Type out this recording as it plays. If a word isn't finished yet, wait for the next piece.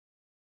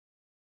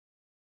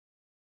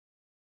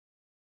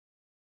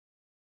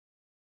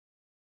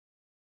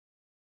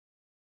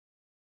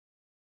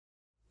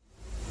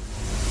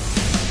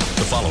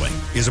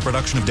is a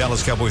production of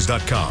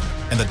DallasCowboys.com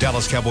and the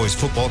Dallas Cowboys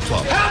Football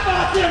Club. How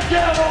about them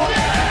Cowboys?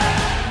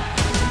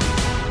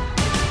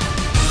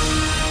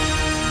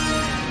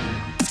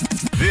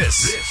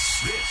 This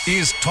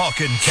is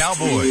Talkin'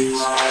 Cowboys.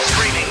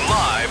 Streaming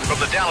live from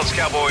the Dallas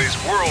Cowboys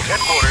World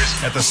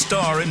Headquarters at the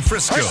Star in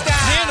Frisco.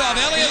 Handoff,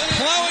 Elliott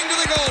plowing to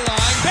the goal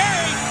line.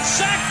 Barry,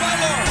 sacked by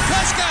Lawrence.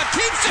 Prescott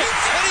keeps it,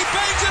 and he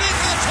bangs it in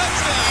for the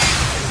touchdown.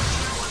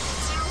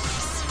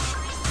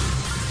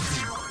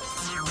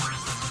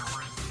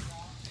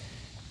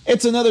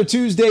 It's another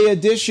Tuesday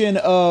edition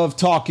of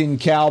Talkin'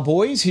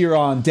 Cowboys here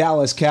on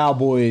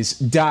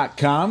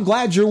DallasCowboys.com.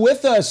 Glad you're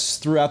with us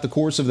throughout the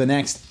course of the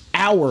next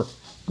hour.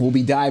 We'll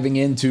be diving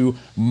into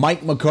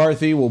Mike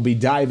McCarthy. We'll be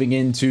diving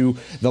into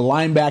the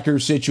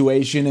linebacker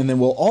situation. And then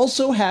we'll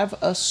also have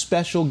a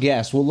special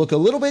guest. We'll look a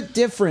little bit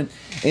different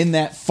in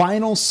that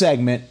final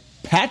segment.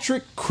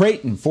 Patrick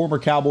Creighton, former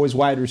Cowboys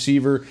wide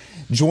receiver,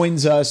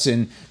 joins us,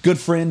 and good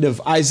friend of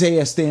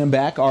Isaiah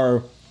Stanback,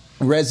 our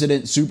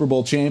resident Super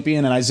Bowl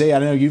champion. And Isaiah, I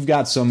know you've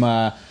got some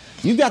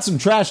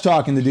trash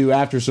talking to do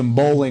after some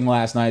bowling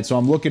last night, so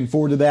I'm looking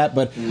forward to that.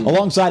 But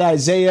alongside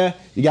Isaiah,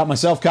 you got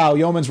myself, Kyle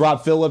Yeomans,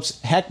 Rob Phillips,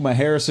 Heckma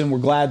Harrison. We're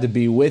glad to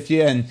be with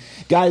you. And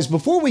guys,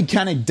 before we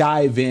kind of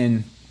dive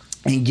in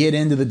and get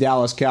into the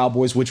Dallas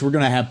Cowboys, which we're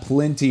going to have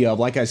plenty of,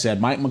 like I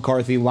said, Mike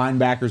McCarthy,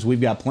 linebackers, we've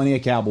got plenty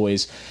of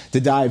Cowboys to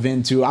dive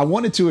into. I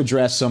wanted to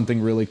address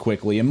something really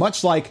quickly. And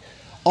much like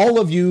all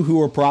of you who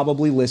are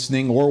probably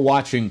listening or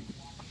watching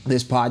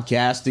this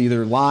podcast,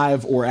 either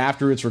live or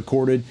after it's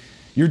recorded,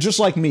 you're just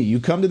like me. You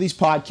come to these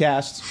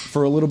podcasts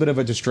for a little bit of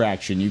a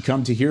distraction. You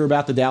come to hear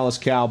about the Dallas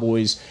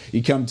Cowboys.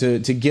 You come to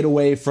get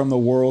away from the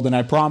world, and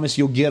I promise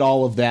you'll get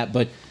all of that,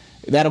 but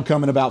that'll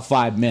come in about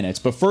 5 minutes.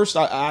 But first,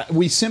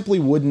 we simply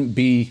wouldn't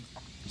be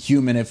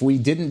human if we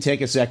didn't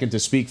take a second to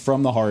speak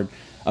from the heart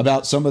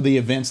about some of the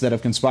events that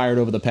have conspired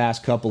over the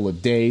past couple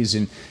of days.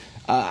 And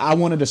I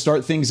wanted to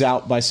start things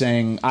out by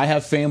saying I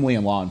have family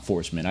in law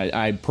enforcement.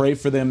 I pray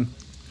for them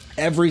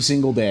every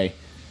single day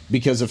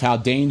because of how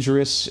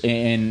dangerous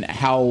and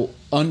how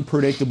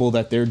unpredictable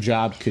that their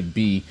job could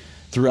be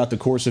throughout the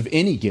course of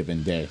any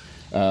given day,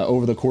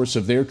 over the course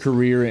of their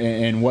career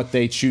and what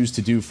they choose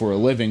to do for a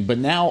living. But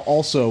now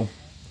also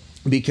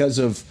because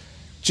of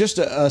just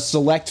a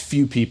select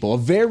few people, a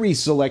very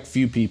select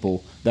few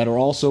people that are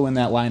also in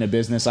that line of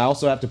business, I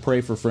also have to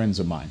pray for friends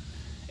of mine.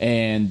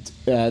 And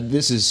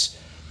this is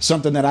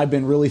something that I've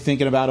been really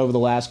thinking about over the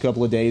last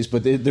couple of days,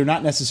 but they're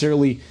not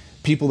necessarily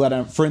people that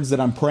I'm friends that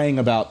I'm praying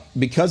about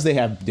because they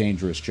have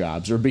dangerous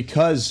jobs or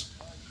because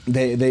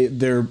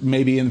they're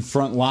maybe in the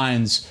front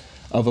lines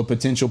of a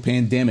potential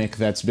pandemic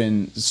that's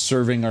been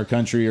serving our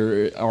country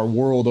or our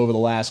world over the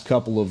last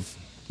couple of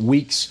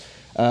weeks,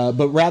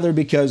 but rather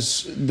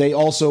because they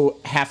also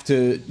have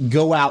to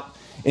go out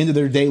into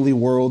their daily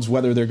worlds,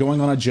 whether they're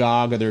going on a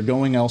jog or they're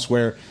going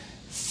elsewhere,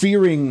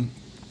 fearing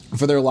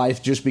for their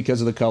life just because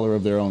of the color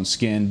of their own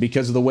skin,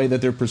 because of the way that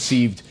they're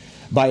perceived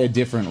by a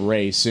different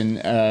race.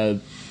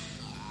 And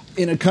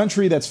in a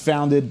country that's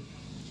founded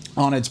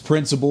on its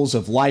principles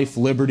of life,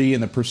 liberty,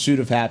 and the pursuit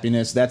of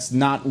happiness, that's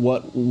not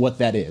what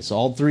that is.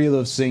 All three of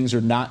those things are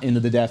not into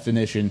the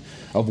definition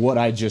of what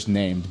I just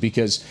named,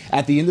 because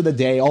at the end of the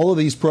day, all of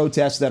these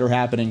protests that are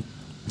happening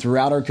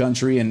throughout our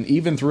country and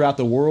even throughout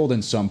the world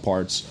in some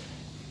parts,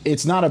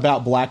 it's not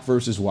about black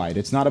versus white.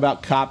 It's not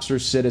about cops or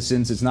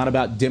citizens. It's not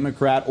about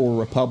Democrat or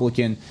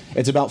Republican.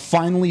 It's about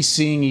finally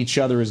seeing each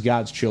other as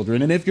God's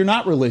children. And if you're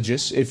not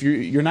religious, if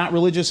you're not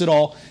religious at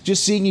all,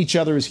 just seeing each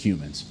other as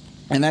humans.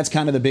 And that's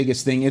kind of the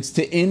biggest thing. It's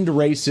to end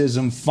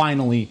racism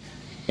finally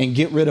and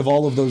get rid of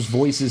all of those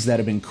voices that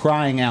have been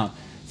crying out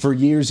for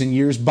years and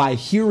years by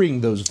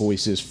hearing those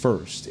voices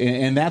first.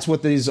 And that's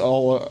what these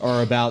all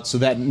are about, so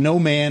that no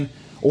man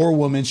or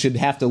woman should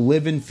have to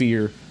live in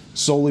fear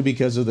solely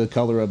because of the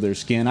color of their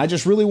skin. I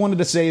just really wanted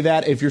to say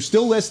that. If you're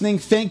still listening,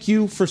 thank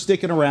you for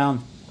sticking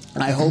around.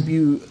 And I hope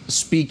you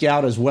speak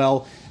out as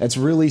well. It's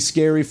really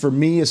scary for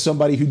me as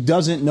somebody who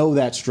doesn't know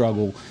that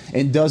struggle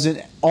and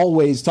doesn't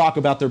always talk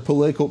about their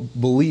political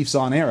beliefs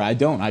on air. I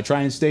don't. I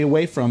try and stay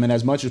away from it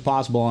as much as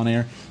possible on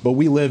air. But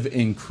we live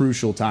in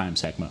crucial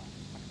times, Heckma.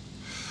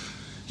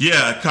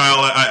 Yeah, Kyle,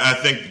 I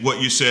think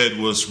what you said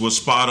was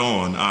spot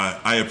on.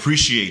 I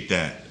appreciate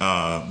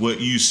that, what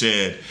you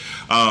said.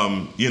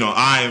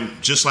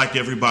 I'm just like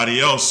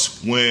everybody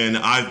else when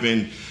I've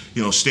been,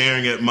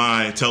 staring at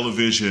my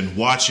television,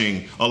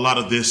 watching a lot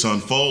of this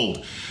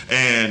unfold.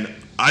 And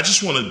I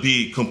just want to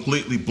be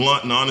completely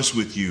blunt and honest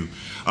with you.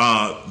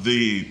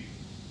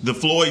 The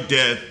Floyd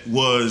death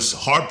was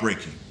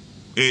heartbreaking.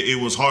 It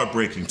was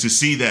heartbreaking to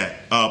see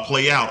that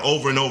play out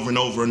over and over and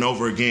over and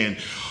over again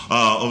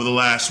over the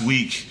last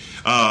week.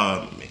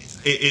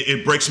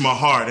 It breaks my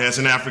heart as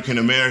an African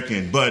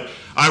American. But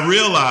I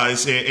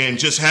realize, and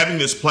just having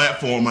this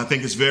platform, I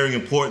think it's very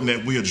important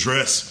that we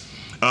address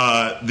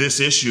this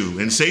issue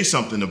and say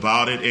something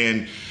about it.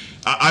 And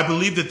I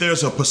believe that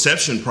there's a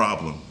perception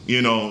problem.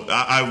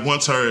 I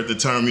once heard the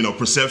term,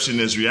 perception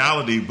is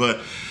reality. But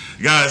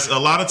guys, a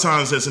lot of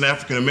times as an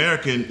African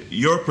American,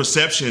 your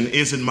perception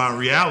isn't my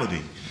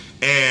reality.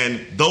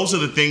 And those are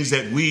the things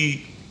that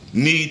we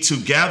need to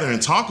gather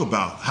and talk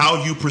about,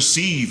 how you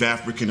perceive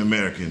African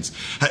Americans.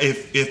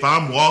 If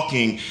I'm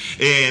walking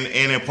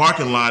in a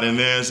parking lot and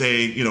there's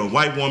a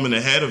white woman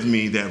ahead of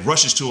me that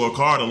rushes to her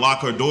car to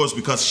lock her doors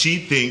because she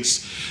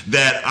thinks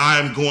that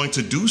I'm going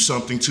to do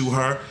something to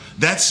her,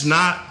 that's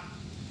not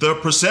the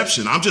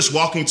perception. I'm just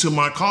walking to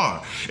my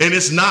car. And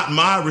it's not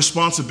my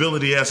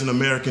responsibility as an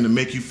American to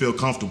make you feel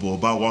comfortable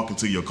about walking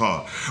to your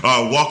car,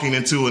 walking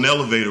into an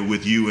elevator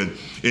with you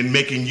and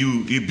making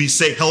you be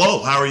say,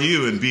 hello, how are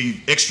you? And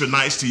be extra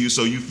nice to you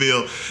so you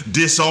feel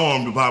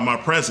disarmed by my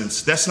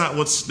presence. That's not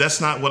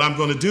what I'm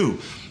going to do.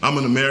 I'm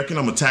an American.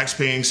 I'm a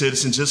tax-paying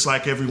citizen just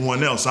like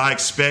everyone else. I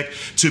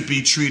expect to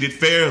be treated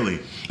fairly.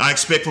 I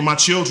expect for my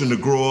children to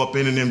grow up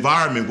in an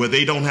environment where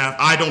I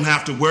don't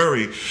have to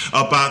worry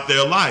about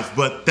their life.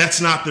 But that's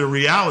not the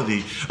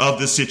reality of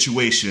the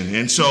situation.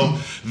 And so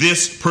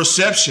this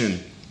perception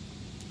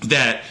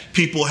that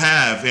people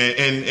have,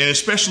 and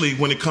especially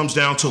when it comes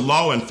down to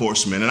law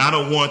enforcement, and I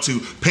don't want to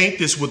paint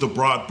this with a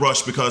broad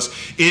brush because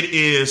it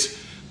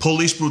is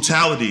police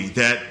brutality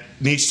that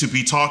needs to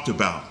be talked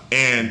about,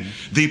 and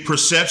the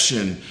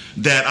perception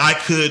that I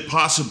could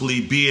possibly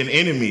be an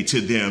enemy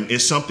to them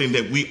is something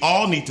that we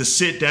all need to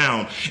sit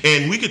down,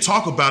 and we could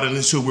talk about it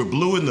until we're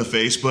blue in the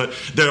face, but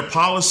there are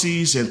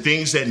policies and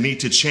things that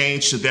need to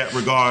change to that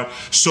regard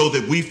so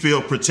that we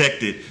feel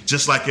protected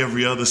just like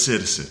every other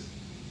citizen.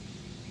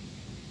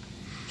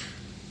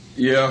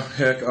 Yeah,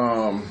 heck,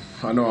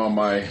 I know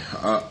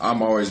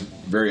I'm always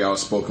very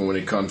outspoken when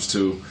it comes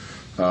to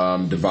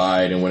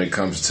divide and when it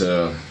comes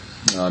to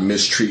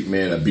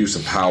mistreatment, abuse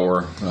of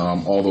power,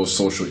 all those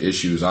social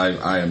issues.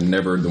 I am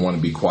never the one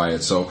to be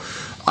quiet. So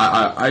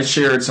I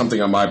shared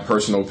something on my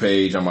personal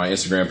page, on my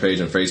Instagram page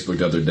and Facebook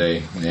the other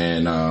day,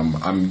 and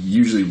I'm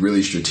usually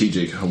really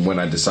strategic when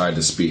I decide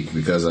to speak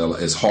because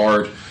it's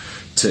hard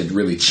to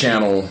really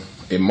channel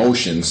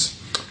emotions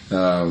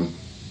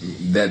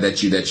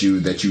that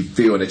you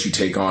feel, that you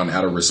take on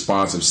out of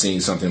response of seeing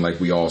something like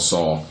we all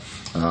saw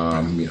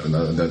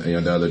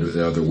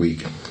the other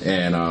week.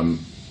 And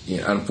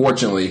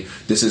unfortunately,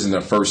 this isn't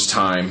the first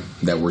time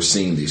that we're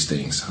seeing these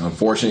things.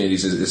 Unfortunately,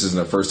 this isn't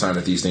the first time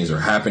that these things are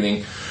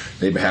happening.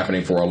 They've been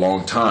happening for a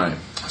long time.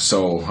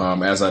 So,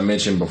 as I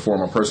mentioned before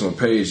on my personal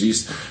page,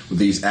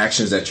 these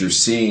actions that you're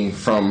seeing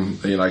from,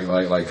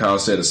 like Kyle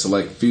said, a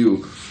select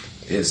few,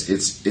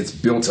 it's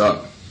built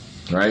up,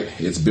 right?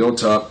 It's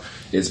built up.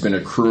 It's been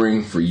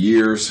accruing for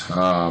years.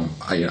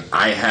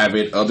 I have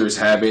it. Others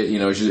have it.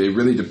 It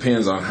really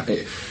depends on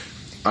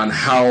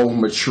how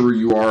mature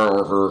you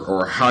are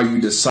or how you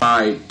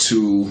decide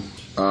to.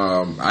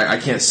 I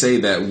can't say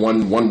that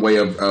one way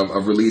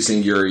of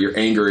releasing your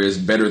anger is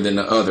better than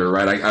the other,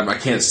 right? I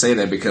can't say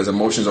that because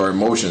emotions are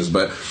emotions,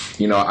 but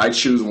I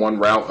choose one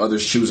route,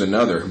 others choose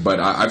another.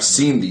 But I've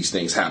seen these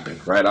things happen,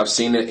 right? I've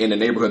seen it in the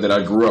neighborhood that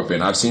I grew up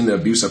in. I've seen the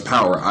abuse of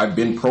power. I've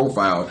been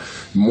profiled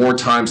more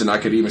times than I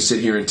could even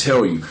sit here and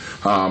tell you.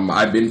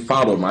 I've been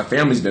followed. My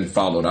family's been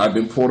followed. I've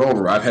been pulled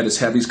over. I've had to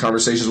have these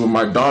conversations with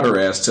my daughter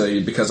as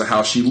to, because of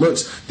how she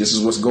looks, this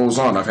is what goes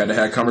on. I've had to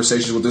have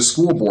conversations with the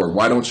school board.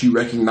 Why don't you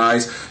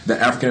recognize the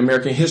African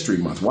American History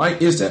Month? Why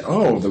is that?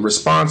 Oh, the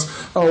response,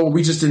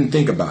 we just didn't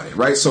think about it,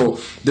 right? So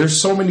there's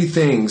so many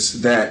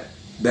things that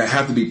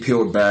have to be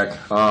peeled back.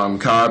 Kyle,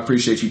 I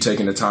appreciate you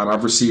taking the time.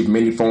 I've received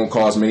many phone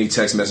calls, many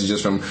text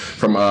messages from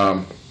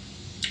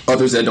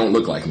others that don't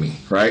look like me,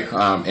 right?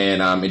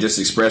 And just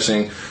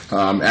expressing,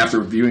 after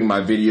reviewing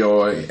my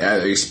video,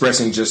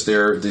 expressing just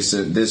their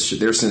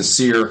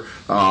sincere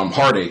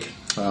heartache.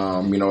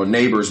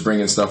 Neighbors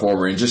bringing stuff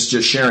over and just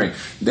sharing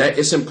that.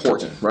 It's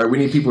important, right? We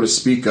need people to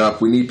speak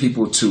up. We need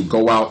people to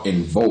go out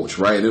and vote,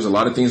 right? There's a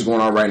lot of things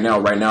going on right now.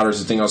 Right now,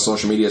 there's a thing on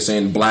social media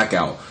saying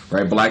blackout,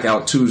 right?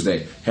 Blackout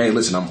Tuesday. Hey,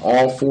 listen, I'm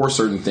all for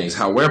certain things.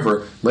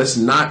 However, let's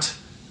not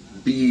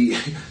be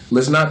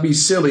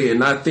silly and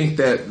not think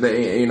that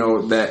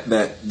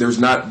there's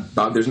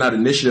not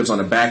initiatives on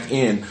the back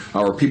end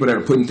or people that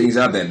are putting things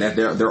out there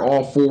that they're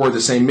all for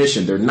the same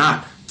mission. They're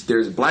not.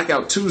 There's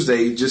Blackout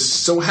Tuesday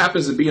just so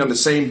happens to be on the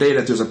same day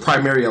that there's a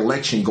primary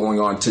election going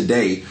on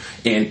today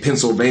in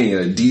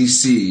Pennsylvania,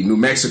 D.C., New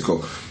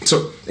Mexico,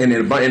 so and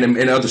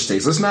in other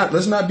states. Let's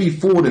not be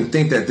fooled and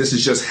think that this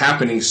is just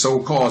happening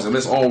so-called and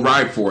let's all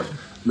ride for it.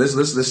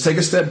 Let's take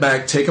a step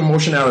back, take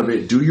emotion out of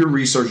it, do your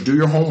research, do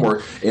your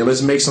homework, and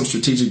let's make some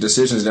strategic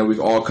decisions that we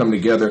all come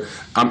together.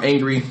 I'm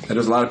angry.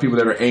 There's a lot of people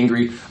that are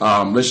angry.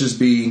 Let's just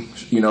be,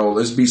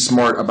 let's be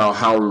smart about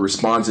how we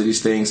respond to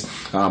these things.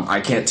 I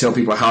can't tell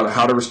people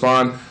how to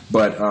respond,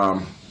 but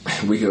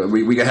we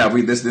can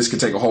have this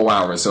could take a whole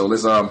hour. So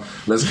let's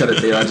cut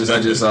it there.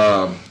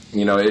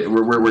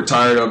 We're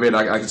tired of it.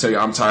 I can tell you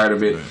I'm tired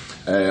of it.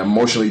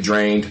 Emotionally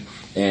drained,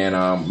 and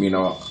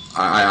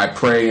I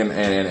pray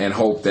and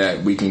hope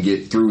that we can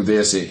get through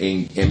this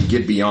and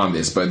get beyond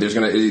this. But these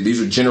are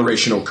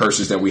generational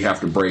curses that we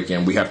have to break,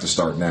 and we have to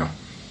start now.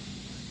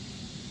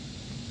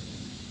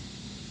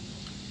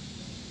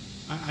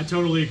 I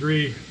totally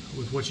agree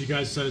with what you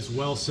guys said. It's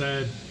well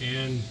said.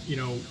 And,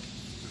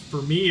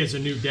 for me as a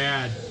new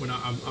dad, when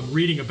I'm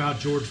reading about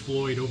George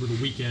Floyd over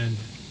the weekend,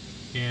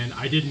 and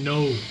I didn't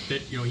know that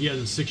he has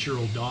a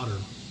 6-year-old daughter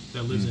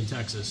that lives in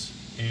Texas,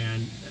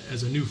 and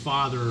as a new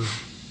father,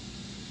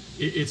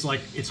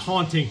 it's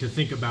haunting to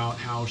think about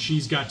how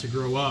she's got to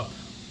grow up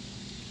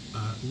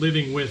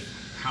living with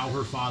how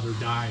her father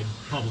died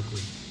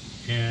publicly,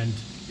 and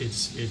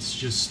it's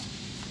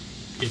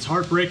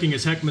heartbreaking,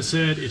 as Heckma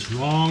said. It's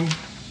wrong,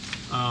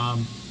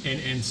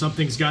 and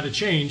something's got to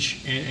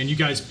change. And you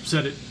guys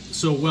said it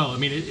so well. I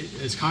mean,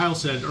 as Kyle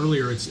said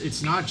earlier,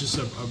 it's not just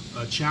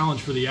a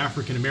challenge for the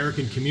African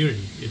American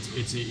community.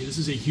 This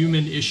is a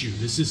human issue.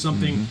 This is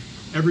something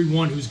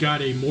everyone who's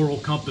got a moral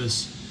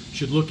compass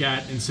should look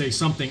at and say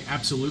something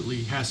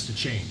absolutely has to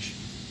change.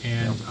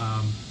 And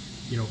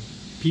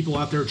people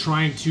out there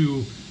trying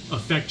to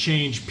affect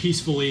change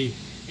peacefully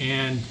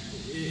and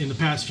in the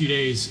past few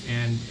days,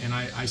 and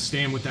I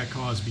stand with that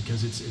cause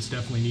because it's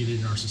definitely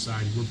needed in our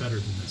society. We're better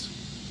than this.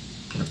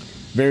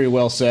 Very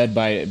well said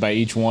by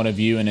each one of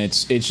you, and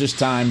it's just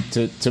time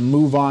to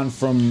move on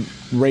from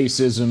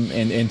racism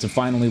and to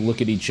finally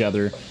look at each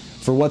other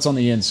for what's on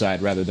the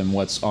inside rather than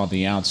what's on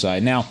the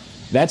outside. Now,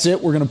 that's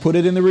it. We're going to put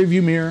it in the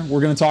rearview mirror.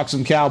 We're going to talk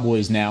some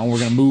Cowboys now, and we're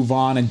going to move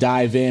on and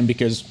dive in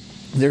because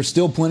there's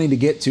still plenty to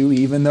get to,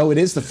 even though it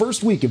is the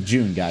first week of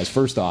June, guys.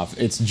 First off,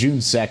 it's June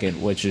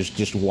 2nd, which is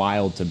just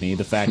wild to me.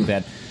 The fact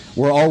that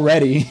we're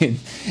already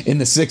in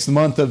the 6th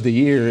month of the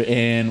year,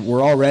 and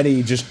we're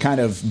already just kind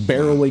of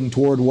barreling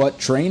toward what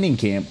training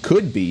camp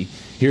could be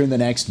here in the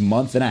next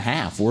month and a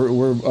half.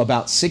 We're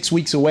about 6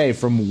 weeks away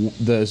from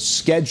the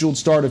scheduled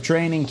start of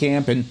training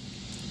camp, and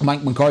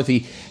Mike McCarthy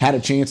had a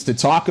chance to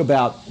talk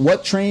about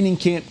what training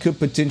camp could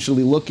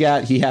potentially look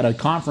at. He had a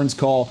conference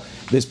call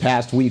this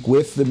past week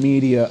with the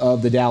media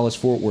of the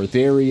Dallas-Fort Worth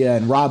area.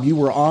 And Rob, you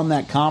were on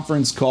that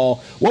conference call.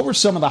 What were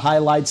some of the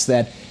highlights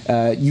that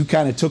you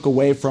kind of took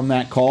away from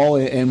that call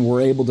and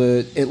were able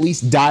to at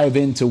least dive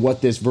into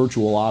what this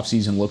virtual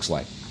offseason looks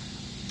like?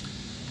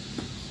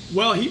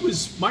 Well,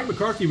 Mike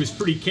McCarthy was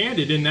pretty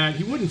candid in that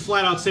he wouldn't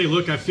flat out say,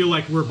 look, I feel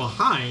like we're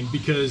behind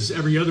because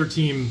every other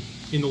team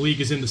in the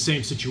league is in the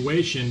same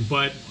situation,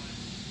 but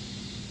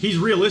he's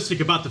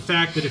realistic about the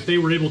fact that if they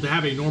were able to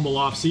have a normal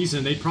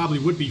offseason, they probably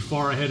would be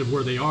far ahead of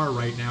where they are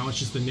right now. It's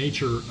just the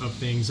nature of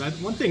things.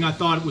 One thing I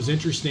thought was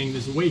interesting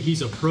is the way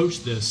he's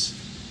approached this.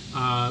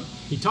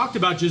 He talked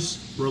about just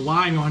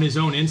relying on his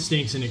own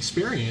instincts and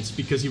experience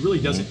because he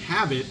really doesn't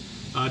have it,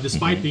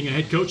 despite being a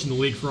head coach in the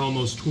league for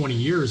almost 20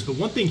 years. But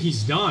one thing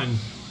he's done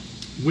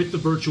with the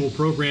virtual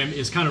program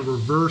is kind of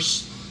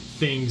reverse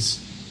things,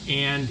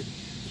 and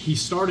he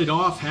started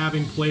off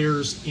having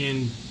players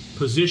in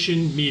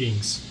position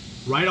meetings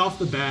right off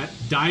the bat,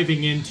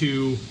 diving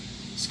into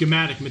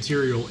schematic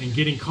material and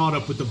getting caught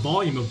up with the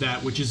volume of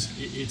that, which is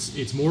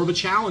it's more of a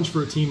challenge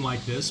for a team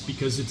like this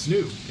because it's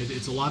new.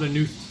 It's a lot of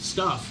new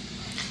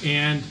stuff,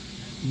 and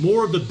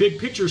more of the big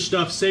picture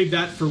stuff, save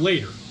that for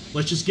later.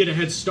 Let's just get a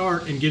head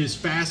start and get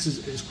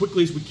as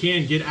quickly as we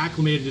can get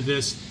acclimated to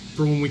this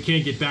for when we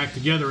can get back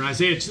together. And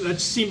Isaiah, that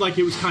seemed like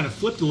it was kind of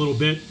flipped a little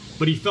bit,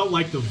 but he felt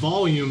like the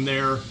volume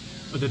there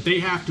that they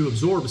have to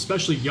absorb,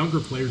 especially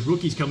younger players,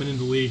 rookies coming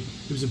into the league,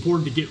 it was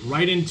important to get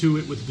right into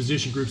it with the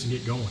position groups and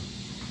get going.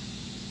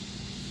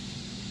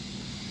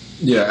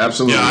 Yeah,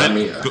 absolutely.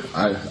 Go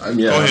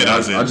ahead,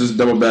 I'll just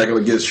double back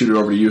and shoot it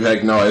over to you,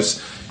 Heck. No,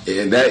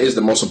 and that is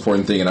the most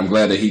important thing, and I'm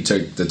glad that he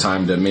took the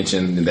time to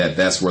mention that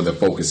that's where the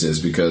focus is,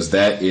 because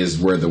that is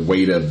where the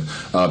weight of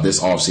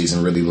this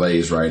offseason really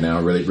lays right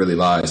now, really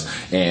lies.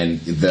 And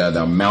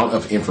the amount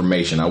of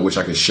information, I wish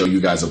I could show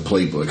you guys a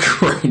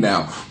playbook right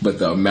now, but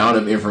the amount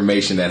of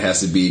information that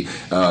has to be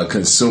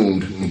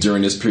consumed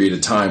during this period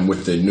of time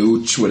with a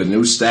new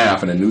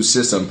staff and a new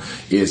system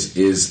is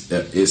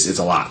it's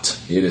a lot.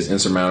 It is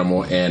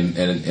insurmountable,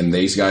 and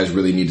these guys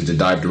really needed to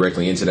dive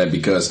directly into that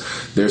because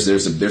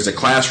there's a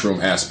classroom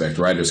aspect.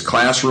 Right, there's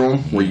classroom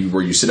where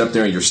you sit up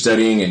there and you're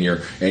studying and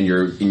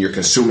you're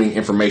consuming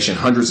information,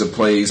 hundreds of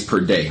plays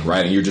per day,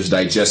 right? And you're just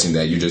digesting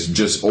that. You're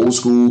just old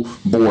school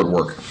board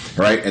work,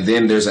 right? And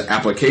then there's an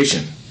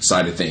application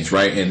side of things,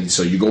 right? And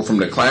so you go from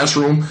the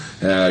classroom,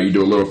 you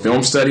do a little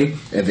film study,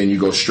 and then you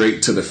go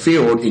straight to the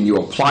field and you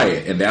apply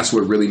it. And that's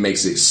what really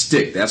makes it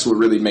stick. That's what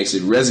really makes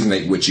it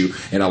resonate with you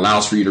and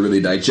allows for you to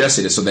really digest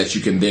it so that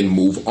you can then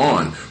move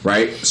on,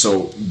 right?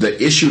 So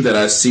the issue that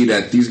I see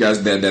that these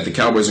guys, that the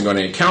Cowboys are going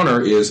to encounter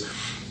is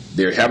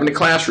they're having the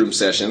classroom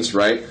sessions,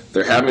 right?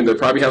 They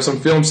probably have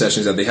some film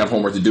sessions that they have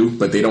homework to do,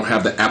 but they don't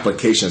have the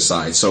application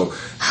side. So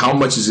how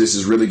much of this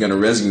is really going to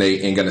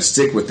resonate and going to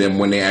stick with them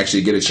when they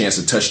actually get a chance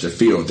to touch the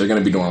field? They're going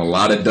to be doing a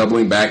lot of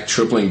doubling back,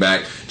 tripling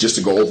back, just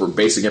to go over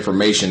basic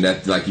information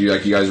that, like you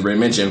guys already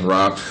mentioned,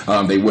 Rob,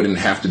 they wouldn't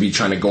have to be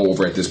trying to go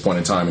over at this point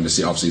in time in the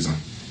offseason.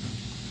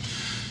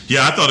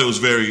 Yeah, I thought it was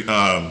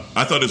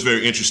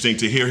very interesting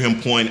to hear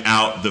him point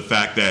out the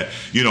fact that,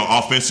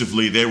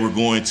 offensively they were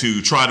going to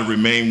try to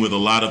remain with a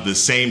lot of the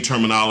same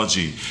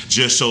terminology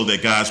just so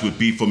that guys would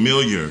be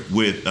familiar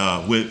with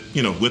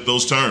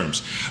those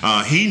terms.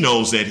 He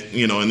knows that,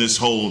 in this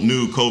whole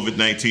new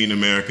COVID-19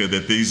 America,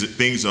 that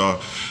these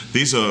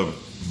are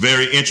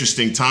very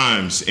interesting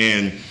times,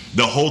 and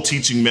the whole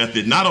teaching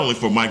method, not only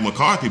for Mike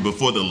McCarthy, but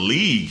for the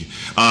league,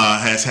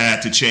 has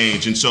had to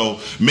change. And so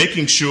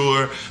making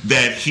sure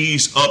that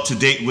he's up to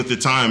date with the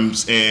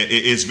times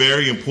is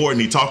very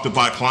important. He talked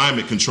about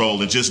climate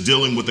control and just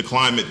dealing with the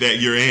climate that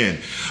you're in.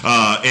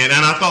 And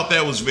I thought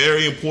that was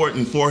very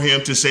important for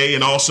him to say,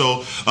 and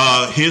also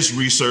his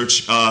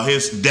research,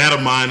 his data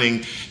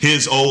mining,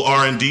 his old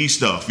R&D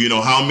stuff. You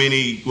know, how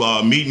many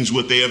meetings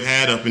would they have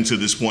had up until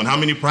this point? How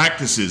many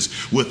practices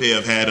would they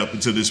have had up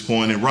until this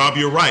point? And Rob,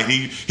 you're right.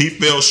 He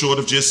fell short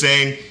of just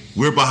saying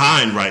we're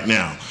behind right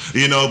now,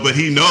 you know, but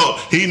he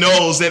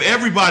knows that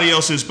everybody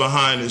else is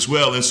behind as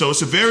well. And so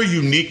it's a very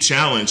unique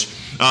challenge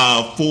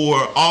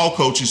for all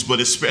coaches,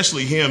 but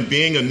especially him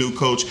being a new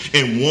coach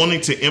and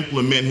wanting to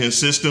implement his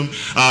system.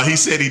 He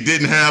said he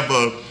didn't have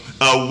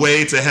a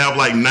way to have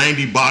like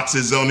 90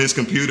 boxes on his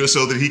computer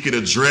so that he could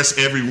address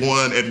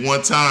everyone at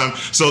one time.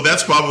 So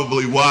that's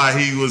probably why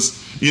he was,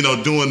 you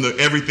know, doing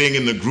everything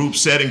in the group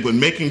setting, but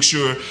making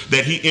sure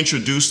that he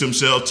introduced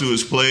himself to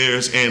his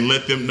players and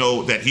let them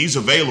know that he's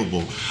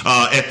available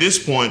at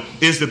this point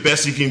is the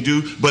best he can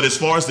do. But as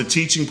far as the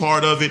teaching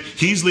part of it,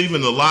 he's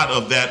leaving a lot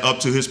of that up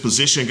to his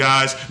position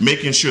guys,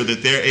 making sure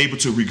that they're able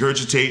to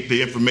regurgitate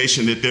the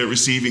information that they're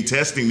receiving,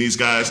 testing these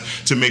guys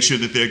to make sure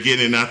that they're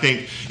getting. And I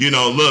think, you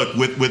know, look,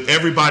 with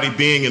everybody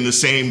being in the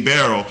same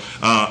barrel,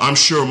 I'm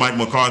sure Mike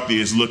McCarthy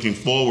is looking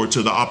forward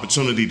to the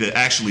opportunity to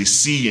actually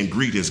see and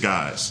greet his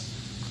guys.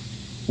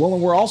 Well,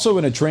 and we're also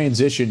in a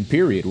transition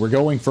period. We're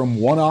going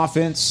from one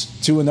offense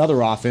to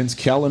another offense.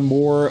 Kellen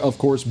Moore, of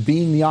course,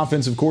 being the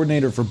offensive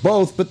coordinator for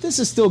both, but this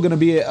is still going to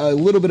be a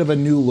little bit of a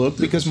new look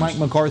because Mike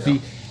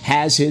McCarthy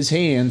has his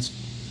hands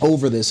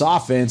over this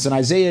offense. And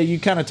Isaiah, you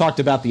kind of talked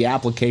about the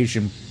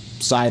application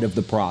side of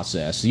the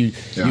process. You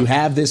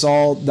have this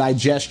all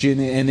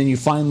digestion, and then you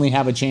finally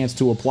have a chance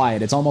to apply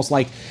it. It's almost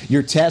like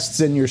your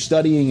tests and your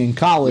studying in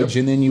college,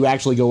 and then you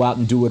actually go out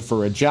and do it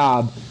for a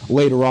job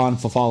later on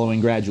for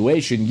following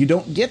graduation. You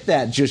don't get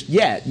that just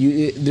yet.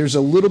 There's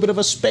a little bit of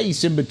a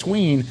space in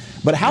between,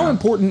 but how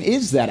important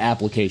is that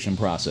application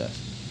process?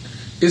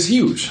 It's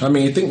huge. I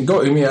mean,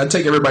 I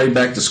take everybody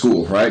back to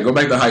school, right? Go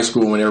back to high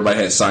school when everybody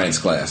had science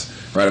class,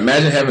 right?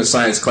 Imagine having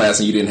science class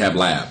and you didn't have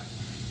lab.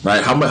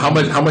 Right? How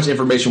much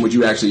information would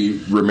you actually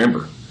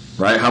remember?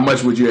 Right? How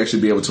much would you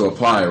actually be able to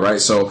apply?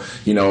 Right? So,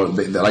 you know,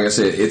 like I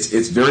said,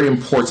 it's very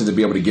important to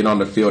be able to get on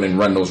the field and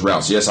run those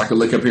routes. Yes, I could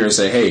look up here and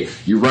say, hey,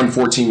 you run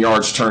 14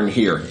 yards, turn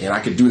here, and I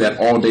could do that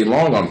all day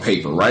long on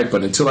paper, right?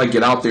 But until I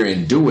get out there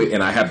and do it,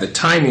 and I have the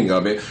timing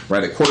of it,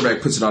 right? The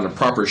quarterback puts it on the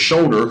proper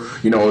shoulder,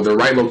 you know, the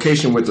right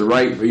location with the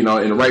right, you know,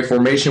 in the right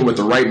formation with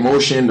the right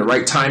motion, the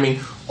right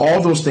timing.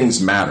 All those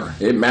things matter.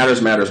 It matters.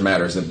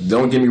 And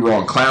don't get me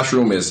wrong,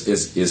 classroom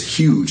is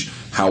huge.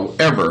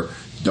 However,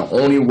 the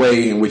only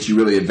way in which you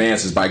really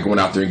advance is by going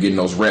out there and getting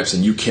those reps.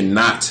 And you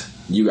cannot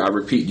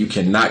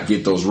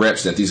get those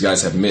reps that these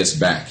guys have missed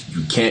back.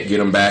 You can't get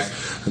them back.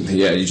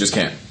 Yeah, you just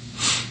can't.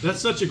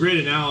 That's such a great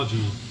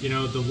analogy. You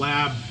know, the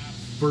lab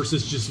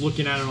versus just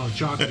looking at it on a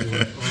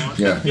chalkboard.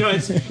 Yeah. You know,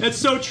 it's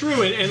so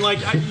true. And like,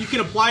 you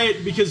can apply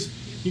it because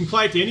you can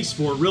apply it to any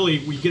sport, really.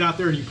 When you get out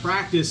there and you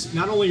practice,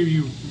 not only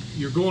are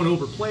you're going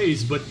over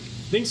plays, but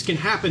things can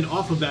happen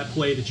off of that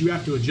play that you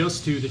have to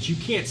adjust to that you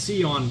can't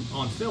see on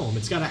film.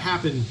 It's got to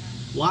happen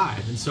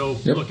live. And so,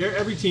 look,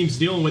 every team's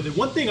dealing with it.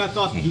 One thing I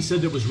thought that he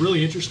said that was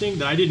really interesting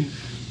that I didn't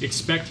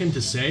expect him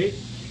to say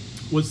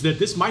was that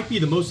this might be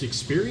the most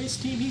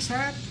experienced team he's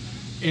had.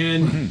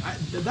 And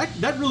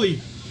that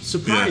really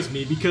surprised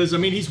me because, I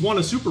mean, he's won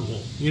a Super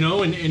Bowl, you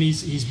know, and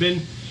he's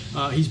been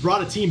he's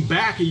brought a team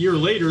back a year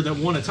later that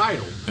won a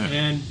title.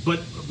 But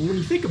when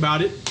you think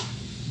about it,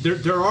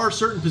 there are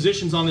certain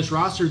positions on this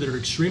roster that are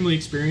extremely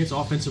experienced,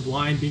 offensive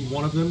line being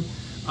one of them.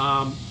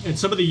 And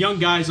some of the young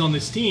guys on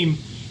this team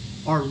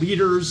are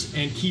leaders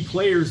and key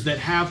players that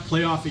have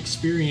playoff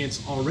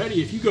experience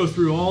already. If you go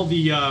through all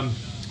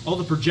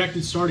the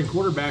projected starting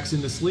quarterbacks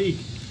in this league,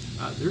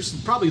 there's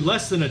probably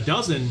less than a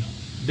dozen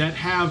that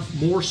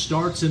have more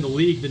starts in the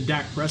league than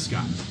Dak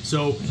Prescott.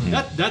 So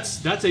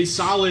that's a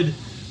solid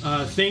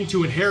thing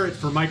to inherit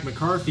for Mike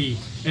McCarthy.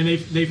 And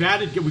they've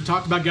added, we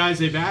talked about guys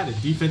they've added,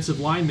 defensive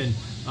linemen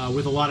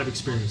with a lot of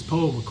experience,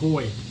 Poe,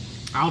 McCoy,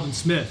 Alvin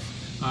Smith.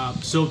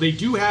 So they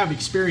do have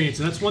experience,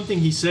 and that's one thing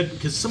he said,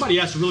 because somebody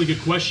asked a really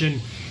good question,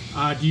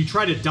 do you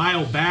try to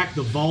dial back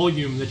the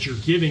volume that you're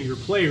giving your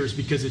players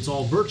because it's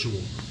all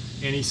virtual?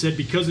 And he said,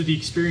 because of the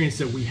experience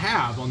that we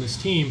have on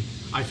this team,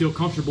 I feel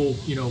comfortable,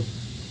 you know,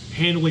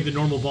 handling the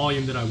normal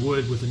volume that I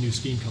would with a new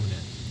scheme coming in.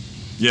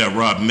 Yeah,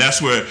 Rob, and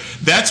that's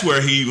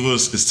where he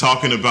is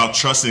talking about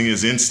trusting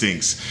his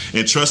instincts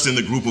and trusting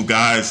the group of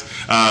guys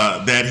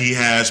that he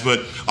has.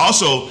 But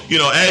also, you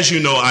know, as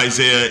you know,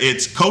 Isaiah,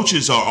 it's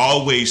coaches are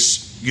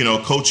always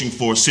coaching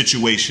for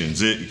situations.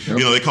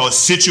 They call it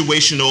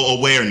situational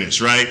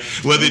awareness, right?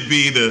 Whether it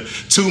be the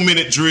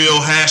 2-minute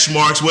drill, hash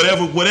marks,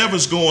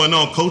 whatever's going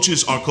on,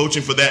 coaches are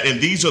coaching for that,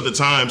 and these are the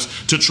times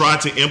to try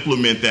to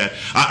implement that.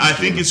 I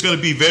think it's going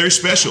to be very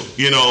special.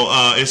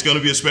 It's going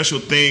to be a special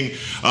thing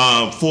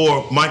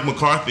for Mike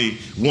McCarthy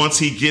once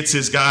he gets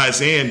his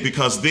guys in,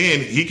 because then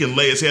he can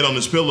lay his head on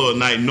his pillow at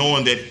night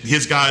knowing that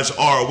his guys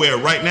are aware.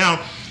 Right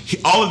now,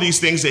 all of these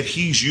things that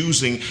he's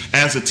using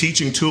as a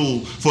teaching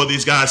tool for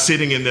these guys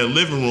sitting in their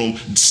living room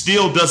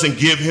still doesn't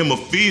give him a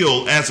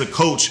feel as a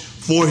coach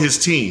for his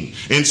team.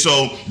 And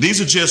so these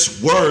are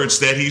just words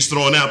that he's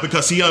throwing out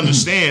because he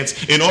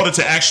understands in order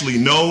to actually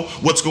know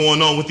what's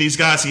going on with these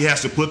guys, he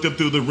has to put them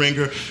through the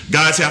ringer.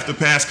 Guys have to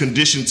pass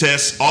condition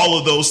tests, all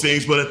of those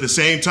things. But at the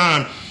same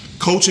time,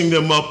 coaching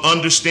them up,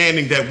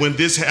 understanding that when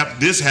this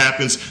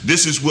happens,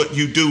 this is what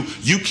you do.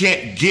 You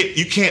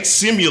can't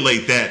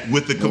simulate that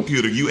with the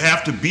computer. You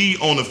have to be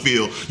on the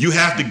field. You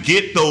have to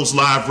get those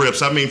live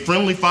reps. I mean,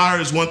 friendly fire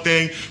is one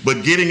thing,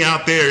 but getting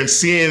out there and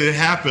seeing it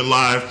happen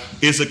live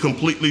is a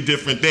completely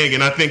different thing.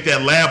 And I think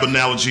that lab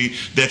analogy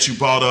that you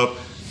brought up,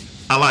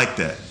 I like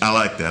that a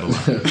lot.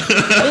 I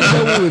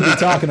didn't know we would be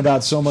talking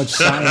about so much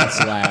science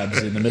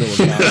labs in the middle of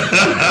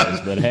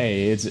college, but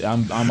hey,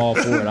 I'm all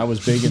for it. I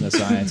was big into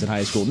science in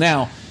high school.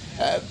 Now,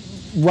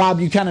 Rob,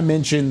 you kind of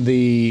mentioned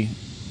the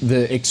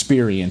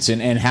experience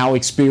and how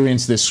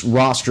experienced this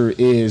roster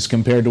is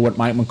compared to what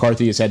Mike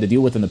McCarthy has had to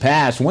deal with in the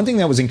past. One thing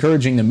that was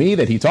encouraging to me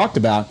that he talked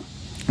about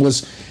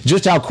was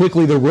just how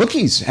quickly the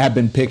rookies have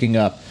been picking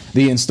up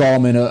the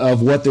installment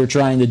of what they're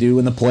trying to do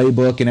in the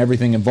playbook and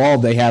everything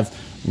involved. They have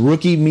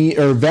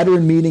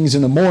veteran meetings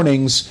in the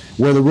mornings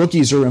where the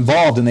rookies are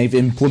involved, and they've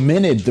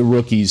implemented the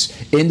rookies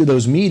into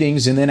those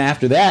meetings. And then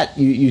after that,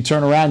 you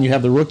turn around and you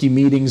have the rookie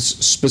meetings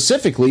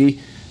specifically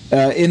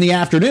in the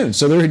afternoon.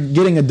 So they're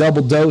getting a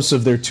double dose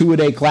of their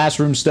 2-a-day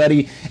classroom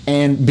study,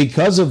 and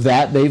because of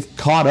that, they've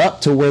caught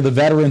up to where the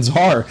veterans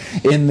are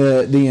in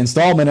the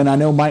installment. And I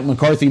know Mike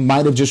McCarthy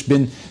might have just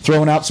been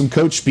throwing out some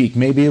coach speak.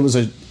 Maybe it was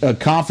a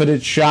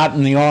confident shot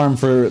in the arm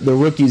for the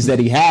rookies that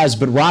he has.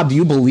 But Rob, do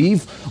you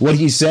believe what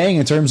he's saying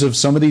in terms of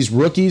some of these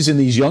rookies and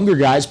these younger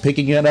guys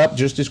picking it up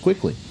just as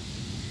quickly?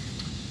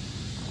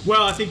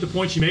 Well, I think the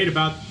point you made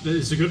about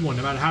is a good one,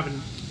 about having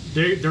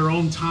their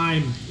own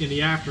time in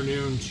the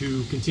afternoon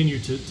to continue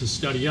to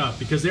study up,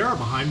 because they are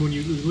behind. When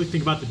you really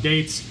think about the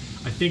dates,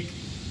 I think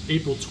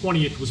April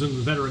 20th was when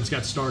the veterans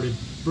got started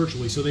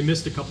virtually, so they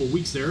missed a couple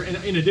weeks there. And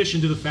in addition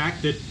to the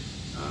fact that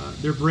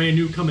they're brand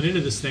new coming into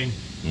this thing,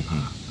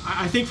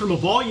 I think from a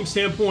volume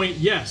standpoint,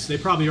 yes, they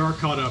probably are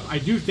caught up. I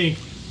do think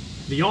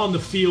the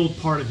on-the-field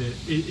part of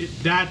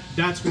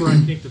that's where I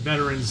think the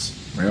veterans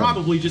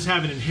probably just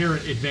have an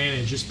inherent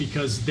advantage, just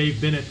because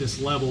they've been at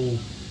this level,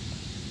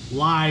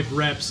 live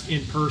reps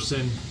in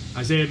person.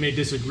 Isaiah may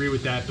disagree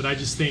with that, but I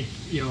just think,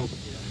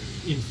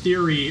 in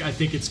theory, I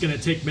think it's going to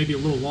take maybe a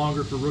little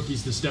longer for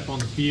rookies to step on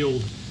the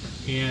field.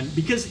 And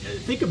because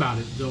think about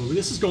it, though,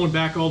 this is going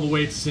back all the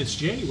way since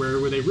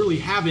January, where they really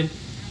haven't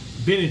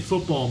been in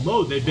football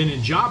mode. They've been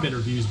in job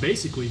interviews,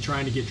 basically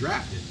trying to get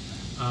drafted.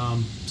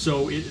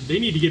 So they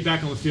need to get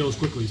back on the field as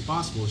quickly as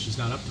possible. It's just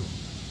not up to them.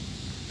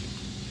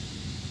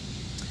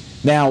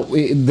 Now,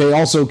 they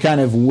also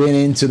kind of went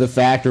into the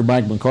fact, or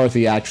Mike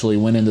McCarthy actually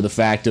went into the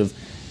fact of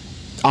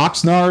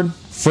Oxnard,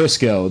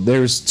 Frisco.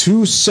 There's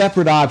two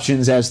separate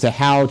options as to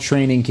how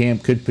training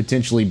camp could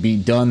potentially be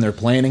done. They're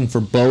planning for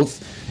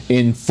both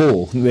in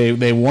full.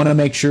 They want to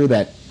make sure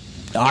that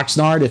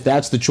Oxnard, if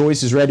that's the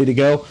choice, is ready to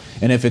go,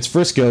 and if it's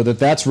Frisco,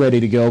 that's ready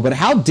to go. But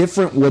how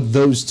different would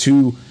those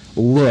two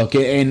look,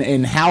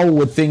 and how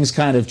would things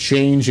kind of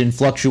change and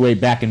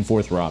fluctuate back and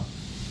forth, Rob?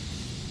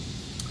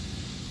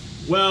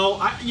 Well,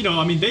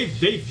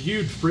 they've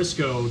viewed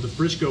the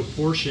Frisco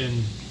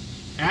portion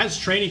as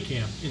training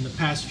camp in the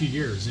past few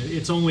years.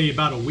 It's only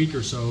about a week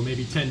or so,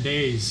 maybe 10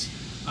 days.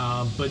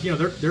 But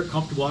they're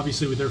comfortable,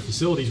 obviously, with their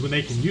facilities when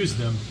they can use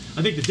them.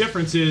 I think the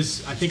difference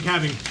is, I think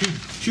having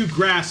two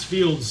grass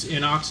fields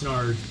in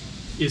Oxnard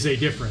is a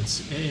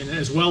difference, and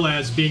as well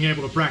as being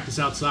able to practice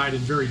outside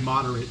in very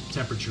moderate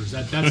temperatures.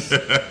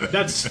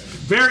 That's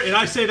very, and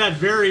I say that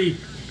very.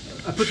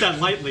 I put that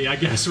lightly, I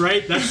guess,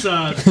 right? That's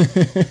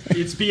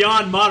it's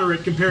beyond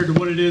moderate compared to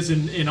what it is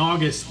in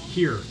August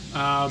here.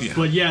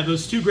 But yeah,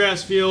 those two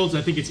grass fields,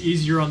 I think it's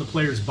easier on the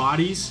players'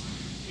 bodies,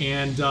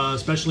 and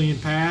especially in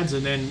pads,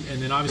 and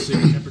then obviously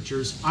the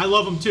temperatures. I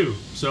love them too,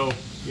 so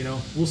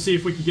we'll see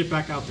if we can get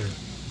back out there.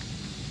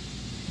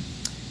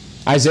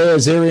 Isaiah,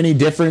 is there any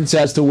difference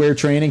as to where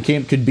training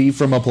camp could be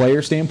from a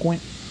player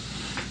standpoint?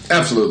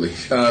 Absolutely.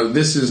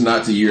 This is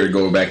not the year to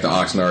go back to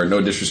Oxnard.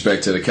 No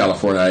disrespect to the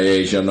California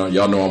IAs.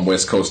 Y'all know I'm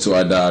West Coast till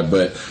I die.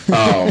 But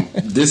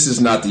this is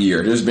not the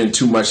year. There's been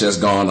too much that's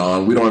gone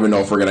on. We don't even know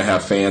if we're going to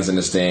have fans in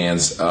the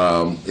stands.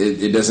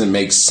 It doesn't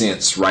make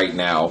sense right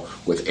now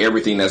with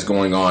everything that's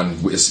going on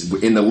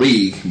in the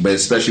league, but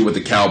especially with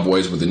the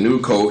Cowboys, with the new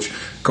coach,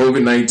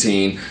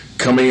 COVID-19,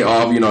 coming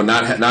off,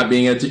 not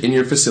being in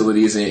your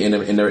facilities in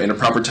a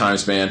proper time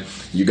span.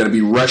 You're going to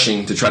be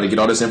rushing to try to get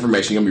all this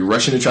information. You're going to be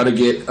rushing to try to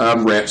get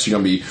reps. You're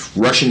going to be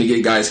rushing to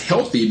get guys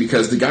healthy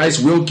because the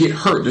guys will get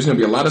hurt. There's going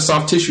to be a lot of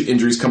soft tissue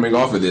injuries coming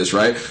off of this,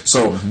 right?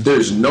 So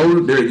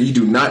you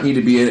do not need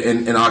to be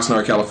in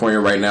Oxnard, California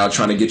right now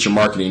trying to get your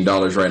marketing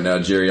dollars right now,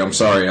 Jerry. I'm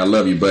sorry, I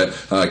love you, but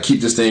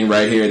keep this thing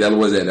right here. That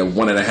was at a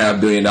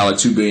 $1.5 billion,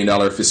 $2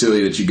 billion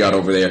facility that you got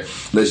over there.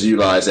 Let's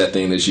utilize that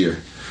thing this year.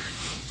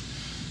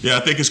 Yeah,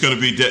 I think it's going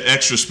to be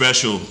extra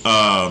special.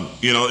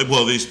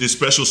 This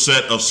special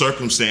set of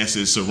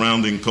circumstances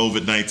surrounding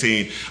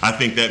COVID-19, I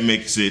think that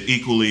makes it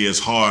equally as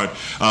hard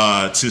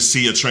to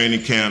see a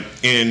training camp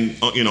in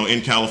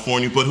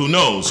California. But who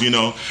knows?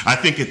 I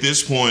think at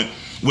this point,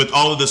 with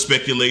all of the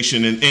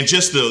speculation and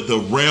just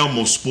the realm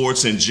of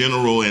sports in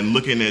general and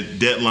looking at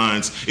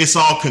deadlines, it's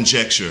all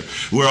conjecture.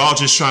 We're all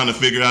just trying to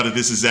figure out if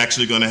this is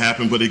actually going to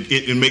happen, but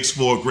it makes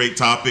for a great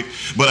topic.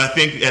 But I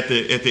think at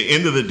the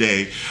end of the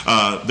day,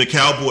 the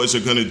Cowboys are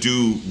going to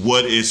do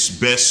what is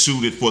best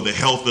suited for the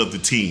health of the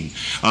team.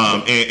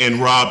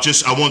 And Rob,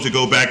 I want to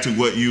go back to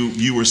what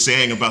you were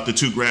saying about the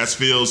two grass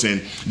fields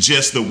and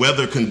just the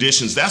weather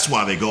conditions. That's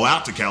why they go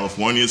out to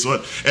California. It's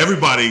what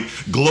everybody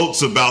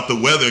gloats about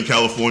the weather in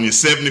California.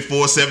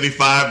 74,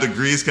 75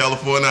 degrees,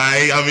 California.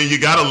 I mean, you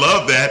got to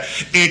love that.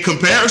 In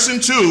comparison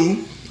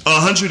to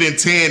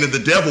 110 and the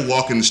devil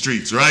walking the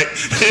streets, right?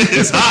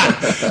 It's hot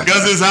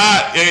because it's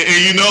hot.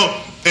 And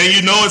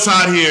it's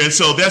hot here. And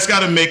so that's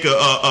got to make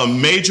a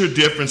major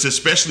difference,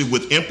 especially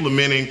with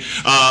implementing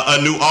a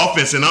new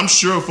offense. And I'm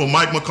sure for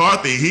Mike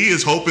McCarthy, he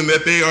is hoping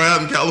that they are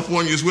out in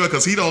California as well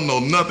because he don't know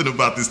nothing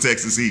about this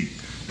Texas heat.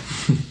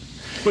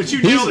 But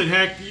you nailed it,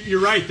 Heck. You're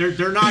right.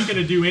 They're not going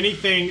to do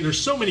anything. There's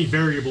so many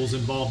variables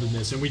involved in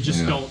this, and we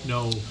just don't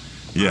know.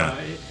 Yeah.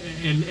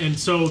 And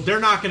so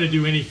they're not going to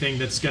do anything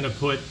that's going to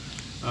put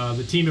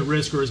the team at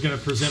risk or is going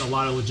to present a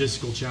lot of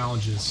logistical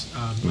challenges,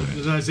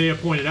 as Isaiah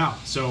pointed out.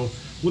 So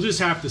we'll just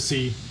have to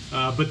see.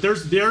 But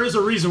there is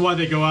a reason why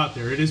they go out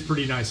there. It is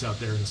pretty nice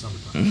out there in the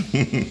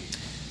summertime.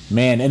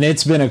 Man, and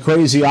it's been a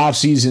crazy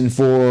offseason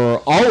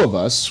for all of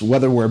us,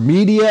 whether we're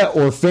media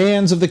or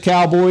fans of the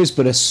Cowboys,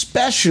 but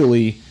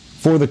especially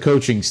for the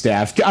coaching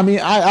staff. I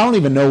mean, I don't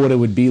even know what it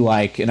would be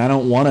like, and I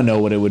don't want to know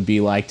what it would be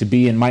like to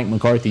be in Mike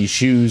McCarthy's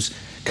shoes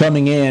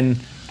coming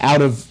in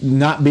out of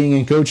not being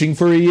in coaching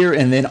for a year,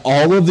 and then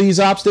all of these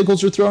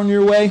obstacles are thrown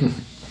your way.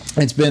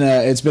 It's been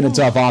a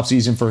tough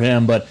offseason for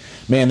him, but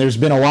man, there's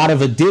been a lot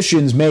of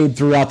additions made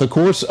throughout the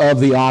course of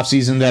the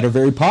offseason that are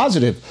very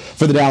positive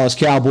for the Dallas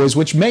Cowboys,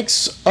 which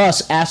makes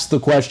us ask the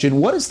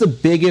question, what is the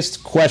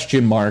biggest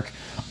question mark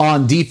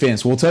on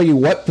defense? We'll tell you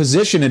what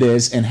position it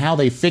is and how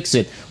they fix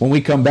it when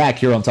we come back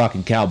here on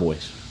Talking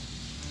Cowboys.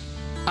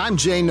 I'm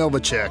Jay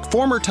Novacek,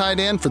 former tight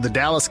end for the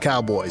Dallas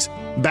Cowboys.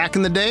 Back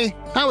in the day,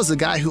 I was the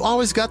guy who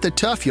always got the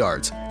tough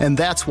yards, and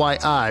that's why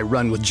I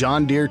run with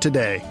John Deere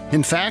today.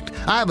 In fact,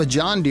 I have a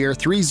John Deere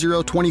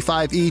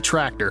 3025E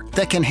tractor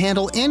that can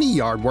handle any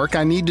yard work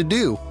I need to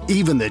do,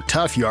 even the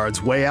tough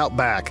yards way out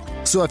back.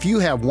 So if you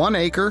have 1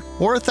 acre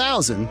or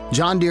 1,000,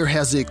 John Deere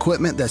has the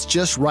equipment that's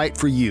just right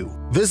for you.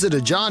 Visit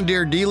a John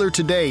Deere dealer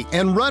today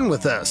and run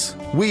with us.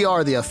 We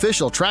are the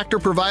official tractor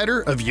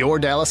provider of your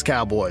Dallas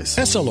Cowboys.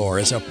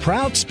 Essilor is a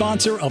proud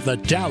sponsor of the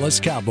Dallas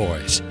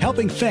Cowboys,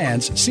 helping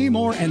fans see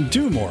more and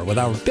do more with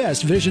our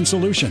best vision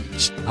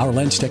solutions. Our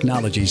lens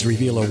technologies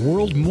reveal a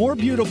world more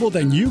beautiful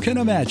than you can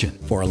imagine.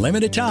 For a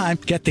limited time,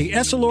 get the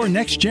Essilor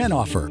Next Gen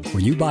offer.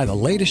 When you buy the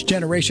latest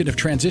generation of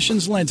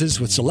Transitions lenses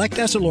with select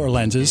Essilor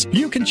lenses,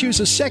 you can choose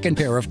a second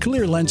pair of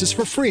clear lenses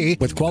for free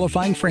with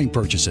qualifying frame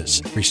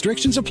purchases.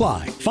 Restrictions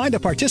apply. Find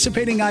a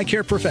participating eye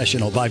care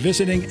professional by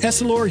visiting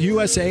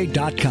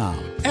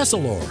EssilorUSA.com.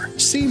 Essilor.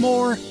 See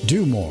more,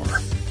 do more.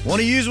 Want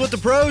to use what the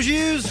pros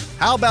use?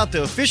 How about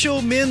the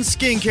official men's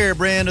skincare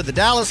brand of the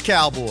Dallas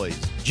Cowboys,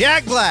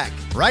 Jack Black?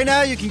 Right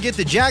now you can get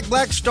the Jack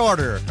Black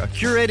Starter, a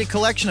curated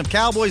collection of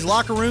Cowboys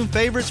locker room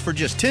favorites for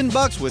just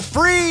 $10 with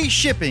free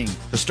shipping.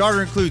 The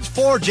starter includes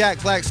 4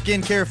 Jack Black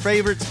skincare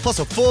favorites plus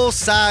a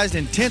full-sized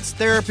intense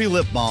therapy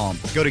lip balm.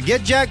 Go to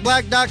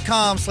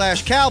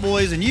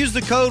getjackblack.com/Cowboys and use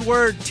the code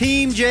word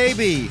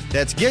TEAMJB.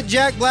 That's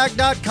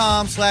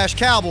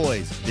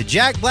getjackblack.com/Cowboys. The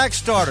Jack Black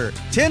Starter,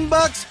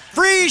 $10,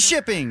 free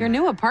shipping. Your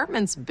new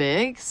apartment's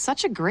big.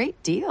 Such a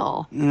great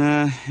deal.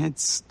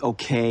 It's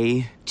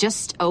okay.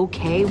 Just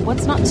okay?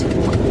 What's not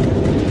to...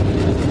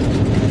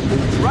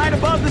 Right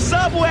above the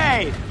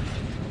subway!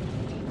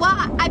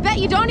 Well, I bet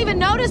you don't even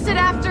notice it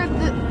after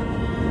the...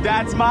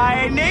 That's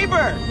my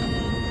neighbor,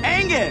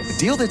 Angus. A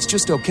deal that's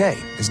just okay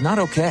is not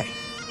okay.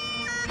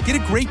 Get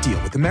a great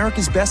deal with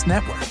America's Best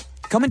Network.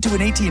 Come into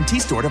an AT&T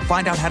store to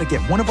find out how to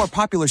get one of our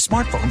popular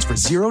smartphones for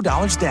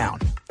 $0 down,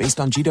 based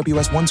on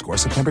GWS One score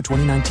September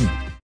 2019.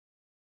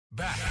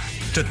 Back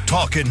to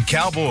Talking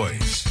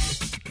Cowboys.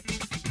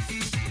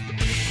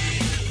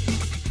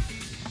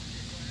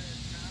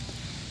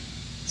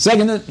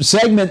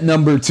 Segment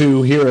number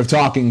 2 here of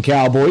Talking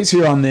Cowboys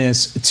here on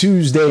this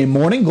Tuesday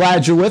morning.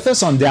 Glad you're with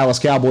us on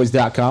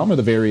DallasCowboys.com or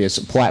the various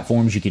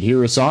platforms you could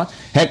hear us on.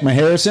 Heckma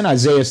Harrison,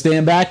 Isaiah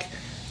Stanback,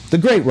 the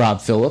great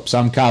Rob Phillips.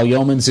 I'm Kyle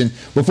Yeomans, and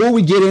before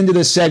we get into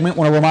this segment, I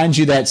want to remind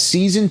you that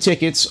season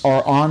tickets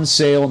are on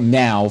sale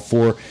now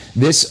for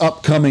this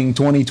upcoming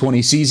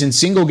 2020 season.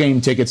 Single game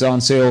tickets on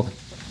sale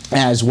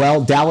as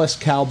well.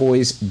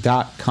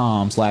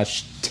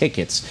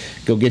 DallasCowboys.com/tickets.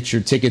 Go get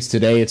your tickets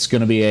today. It's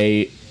going to be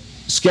a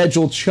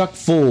schedule chock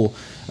full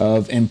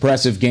of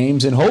impressive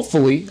games and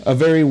hopefully a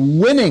very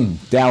winning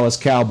Dallas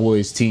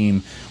Cowboys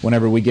team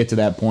whenever we get to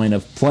that point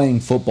of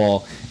playing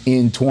football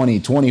in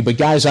 2020. But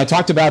guys, I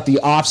talked about the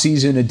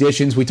offseason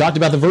additions. We talked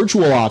about the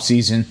virtual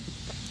offseason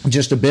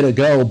just a bit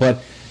ago,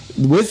 but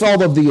with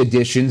all of the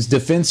additions,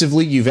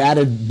 defensively, you've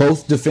added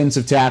both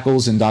defensive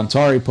tackles in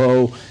Dontari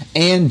Poe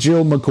and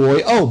Jill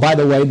McCoy. Oh, by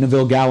the way,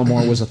 Neville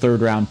Gallimore was a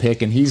third-round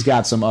pick, and he's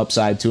got some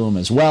upside to him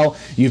as well.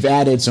 You've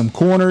added some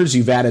corners.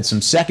 You've added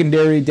some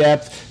secondary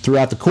depth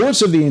throughout the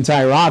course of the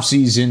entire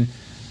offseason.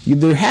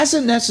 There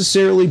hasn't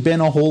necessarily been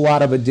a whole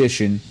lot of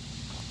addition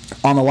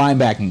on the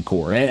linebacking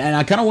core, and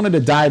I kind of wanted to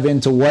dive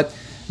into what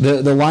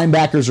the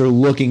linebackers are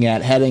looking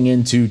at heading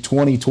into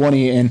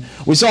 2020. And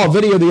we saw a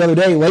video the other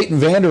day, Leighton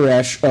Vander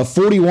Esch, a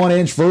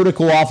 41-inch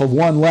vertical off of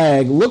one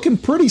leg, looking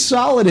pretty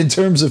solid in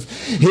terms of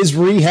his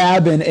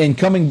rehab and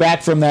coming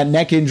back from that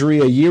neck injury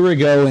a year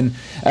ago. And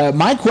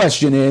my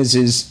question is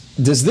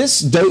does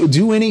this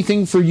do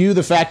anything for you,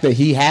 the fact that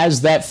he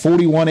has that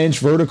 41-inch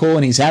vertical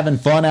and he's having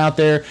fun out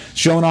there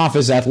showing off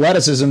his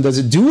athleticism? Does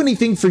it do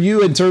anything for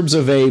you in terms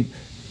of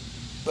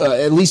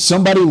at least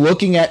somebody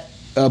looking at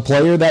a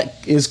player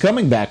that is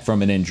coming back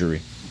from an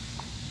injury?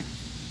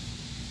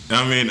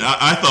 I mean,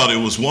 I thought it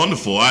was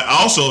wonderful.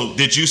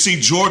 Did you see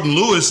Jordan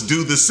Lewis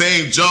do the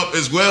same jump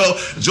as well?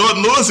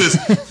 Jordan Lewis is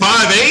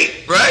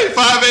 5'8", right?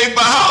 5'8",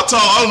 but how tall?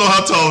 I don't know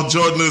how tall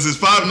Jordan Lewis is.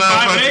 5'9",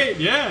 5'8",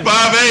 yeah.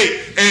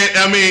 5'8", and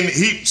I mean,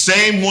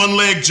 same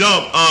one-leg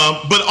jump.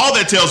 But all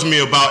that tells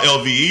me about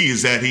LVE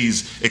is that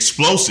he's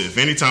explosive.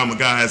 Anytime a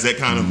guy has that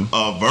kind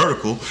of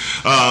vertical,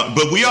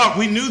 but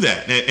we knew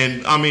that,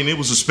 and I mean, it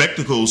was a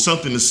spectacle,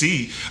 something to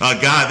see a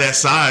guy that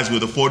size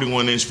with a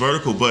 41-inch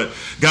vertical. But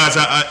guys,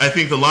 I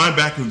think the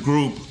linebacker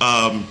group,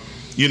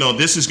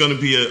 this is going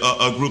to be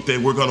a group that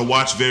we're going to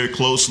watch very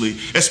closely,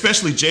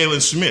 especially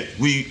Jalen Smith.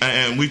 We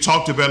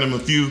talked about him a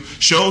few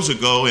shows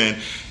ago, and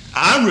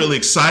I'm really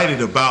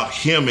excited about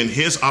him and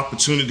his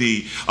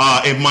opportunity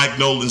in Mike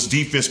Nolan's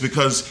defense,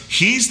 because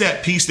he's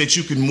that piece that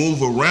you can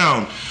move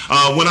around.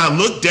 When I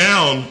look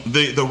down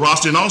the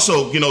roster, and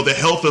also, the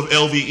health of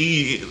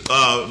LVE,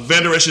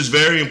 Vander Esch is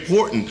very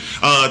important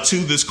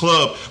to this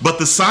club. But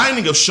the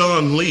signing of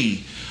Sean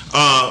Lee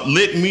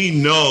let me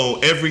know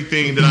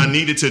everything that I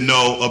needed to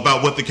know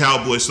about what the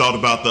Cowboys thought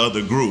about the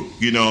other group.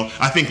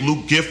 I think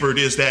Luke Gifford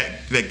is that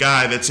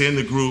guy that's in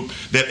the group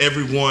that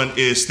everyone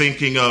is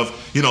thinking of.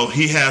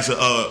 He has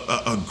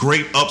a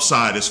great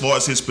upside as far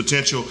as his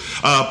potential,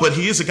 but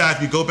he is a guy,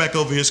 if you go back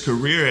over his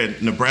career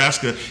at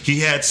Nebraska, he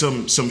had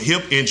some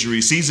hip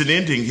injuries,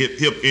 season-ending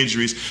hip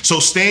injuries. So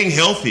staying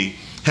healthy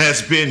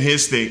has been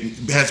his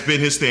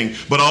thing,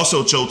 but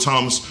also Joe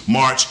Thomas,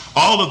 March,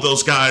 all of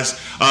those guys,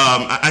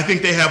 I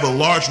think they have a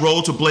large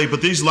role to play.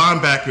 But these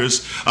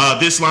linebackers,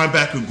 this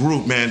linebacker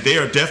group, man, they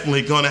are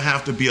definitely going to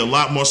have to be a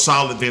lot more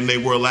solid than they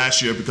were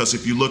last year, because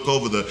if you look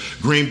over the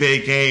Green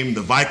Bay game,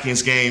 the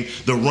Vikings game,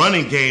 the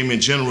running game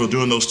in general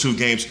during those two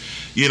games,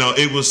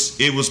 it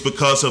was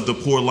because of the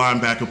poor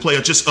linebacker play,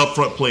 or just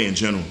upfront play in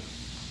general.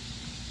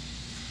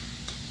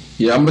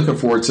 Yeah, I'm looking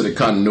forward to the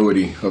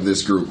continuity of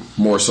this group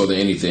more so than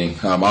anything.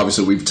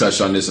 Obviously, we've touched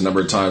on this a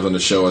number of times on the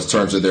show in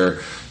terms of their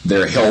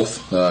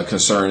health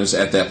concerns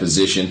at that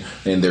position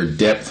and their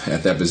depth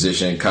at that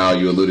position. Kyle,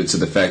 you alluded to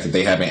the fact that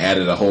they haven't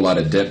added a whole lot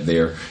of depth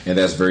there, and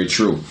that's very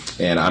true.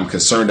 And I'm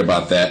concerned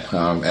about that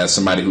as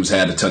somebody who's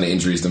had a ton of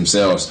injuries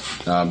themselves.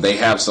 They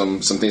have some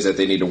things that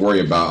they need to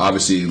worry about.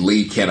 Obviously,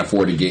 Lee can't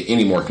afford to get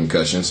any more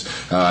concussions,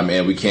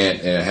 and we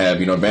can't have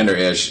Vander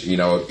Esch.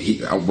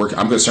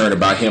 I'm concerned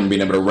about him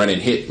being able to run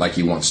and hit like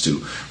he wants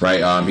to,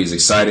 right? He's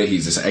excited,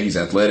 he's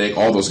athletic,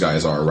 all those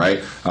guys are,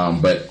 right?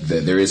 But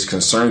there is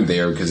concern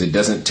there because it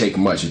doesn't take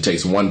much. It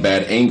takes one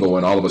bad angle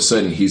and all of a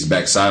sudden he's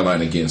back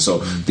sideline again. So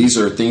these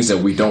are things that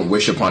we don't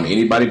wish upon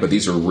anybody, but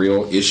these are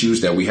real issues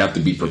that we have to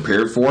be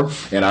prepared for,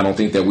 and I don't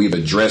think that we've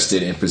addressed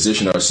it and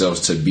positioned ourselves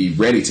to be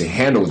ready to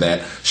handle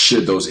that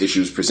should those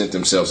issues present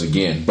themselves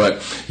again.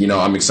 But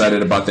I'm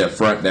excited about that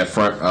front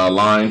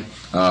line.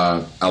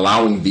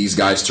 Allowing these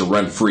guys to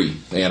run free,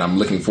 and I'm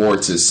looking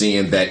forward to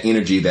seeing that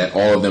energy that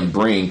all of them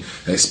bring,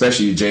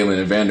 especially Jalen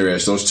and Vander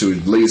Esch. Those two,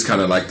 Lee's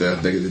kind of like the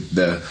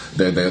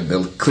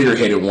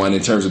clear-headed one in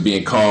terms of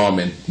being calm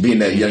and being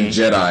that young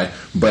Jedi,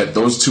 but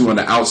those two on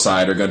the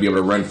outside are going to be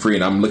able to run free,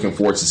 and I'm looking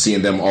forward to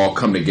seeing them all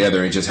come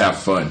together and just have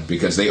fun,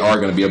 because they are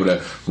going to be able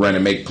to run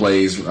and make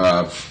plays.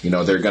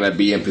 They're going to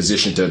be in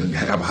position to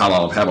have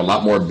a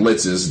lot more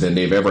blitzes than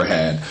they've ever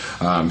had,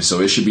 so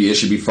it should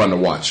be fun to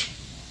watch.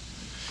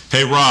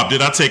 Hey, Rob,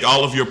 did I take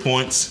all of your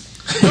points?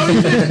 No,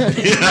 you didn't.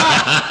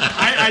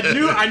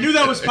 I knew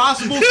that was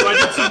possible, so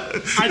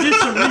I did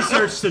some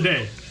research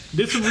today.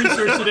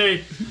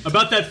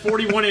 About that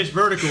 41-inch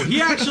vertical.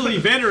 He actually,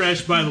 Vander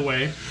Esch, by the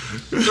way,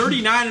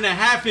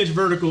 39.5-inch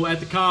vertical at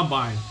the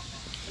combine.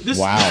 this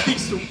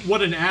speaks to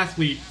what an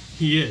athlete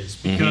he is,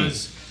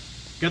 because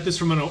got this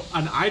from an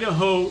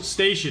Idaho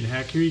station.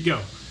 Heck, here you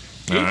go.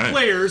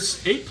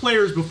 Eight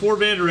players before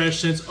Van Der Esch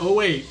since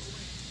 2008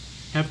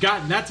 have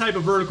gotten that type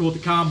of vertical at the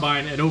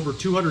combine at over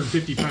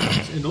 250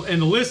 pounds.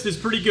 And the list is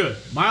pretty good.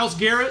 Myles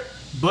Garrett,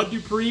 Bud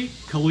Dupree,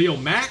 Khalil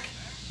Mack,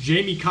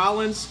 Jamie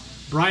Collins,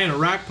 Brian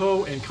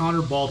Arakpo, and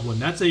Connor Baldwin.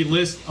 That's a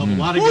list of a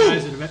lot of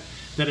guys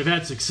that have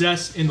had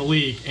success in the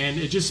league, and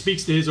it just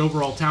speaks to his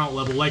overall talent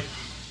level. Like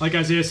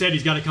Isaiah said,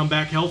 he's got to come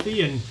back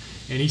healthy, and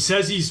he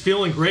says he's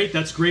feeling great.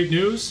 That's great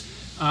news.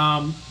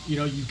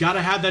 You've got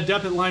to have that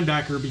depth at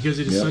linebacker because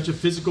it is such a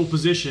physical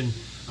position.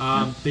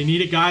 They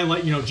need a guy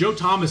like, Joe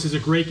Thomas is a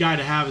great guy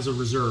to have as a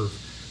reserve.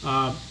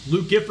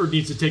 Luke Gifford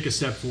needs to take a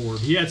step forward.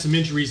 He had some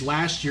injuries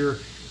last year.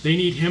 They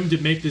need him to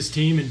make this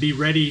team and be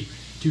ready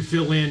to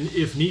fill in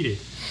if needed.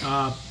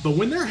 But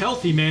when they're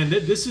healthy, man,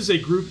 this is a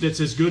group that's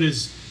as good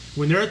as,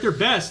 when they're at their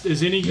best,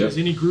 as any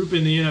group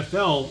in the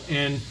NFL.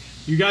 And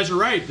you guys are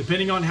right.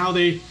 Depending on how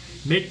they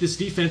make this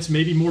defense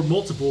maybe more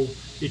multiple,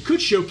 it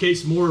could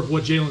showcase more of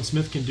what Jalen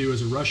Smith can do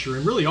as a rusher,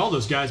 and really all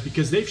those guys,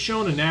 because they've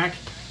shown a knack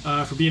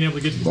for being able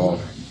to get to the ball.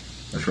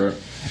 That's right.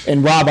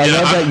 And Rob, I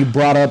love that you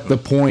brought up the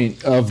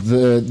point of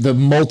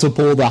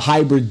the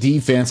hybrid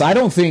defense. I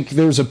don't think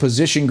there's a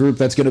position group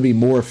that's going to be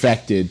more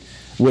affected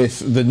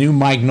with the new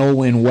Mike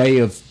Nolan way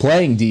of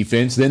playing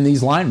defense than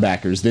these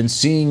linebackers, than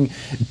seeing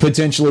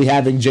potentially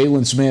having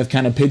Jalen Smith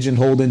kind of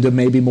pigeonholed into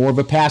maybe more of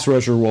a pass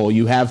rusher role.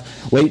 You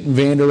have Leighton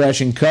Vander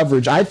Esch in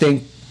coverage. I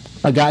think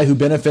a guy who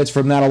benefits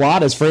from that a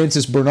lot is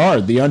Francis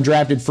Bernard, the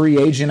undrafted free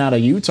agent out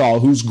of Utah,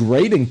 who's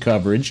great in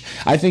coverage.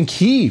 I think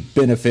he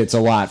benefits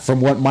a lot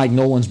from what Mike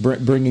Nolan's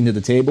bringing to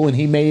the table, and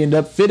he may end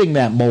up fitting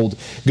that mold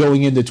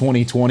going into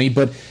 2020.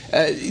 But,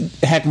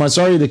 Heckma,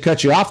 sorry to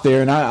cut you off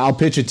there, and I'll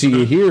pitch it to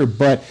you here,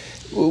 but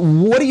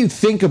what do you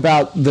think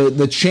about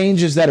the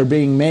changes that are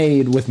being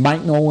made with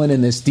Mike Nolan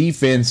and this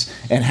defense,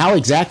 and how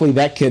exactly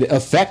that could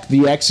affect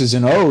the X's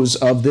and O's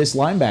of this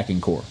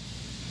linebacking core?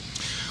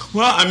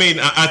 Well, I mean,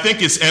 I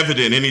think it's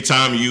evident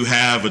anytime you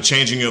have a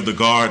changing of the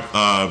guard,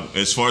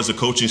 as far as the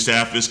coaching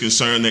staff is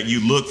concerned, that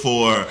you look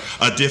for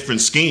a different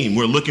scheme.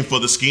 We're looking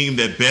for the scheme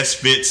that best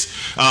fits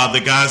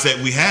the guys that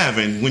we have.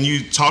 And when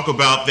you talk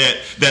about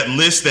that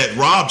list that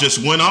Rob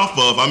just went off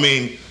of, I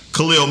mean,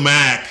 Khalil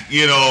Mack,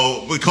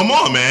 come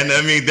on, man.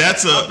 I mean,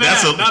 not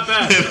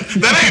bad.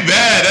 That ain't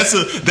bad.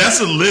 That's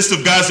a list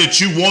of guys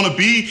that you want to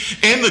be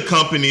in the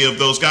company of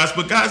those guys.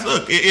 But guys,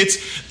 look, it's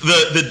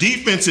the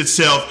defense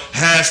itself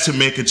has to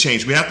make a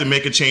change. We have to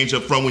make a change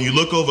up front. When you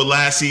look over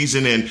last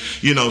season and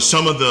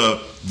some of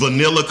the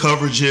vanilla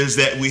coverages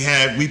that we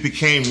had, we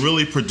became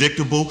really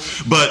predictable.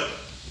 But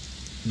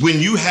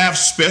when you have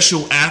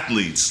special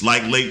athletes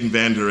like Leighton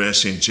Vander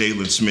Esch and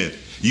Jalen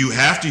Smith, you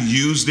have to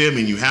use them,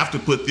 and you have to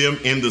put them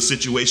in the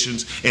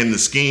situations and the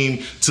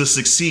scheme to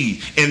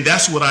succeed. And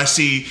that's what I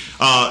see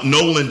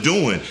Nolan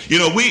doing.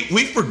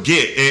 We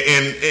forget.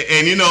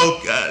 And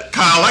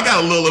Kyle, I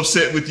got a little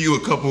upset with you a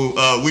couple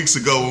weeks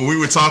ago when we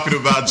were talking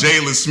about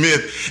Jalen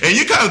Smith. And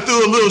you kind of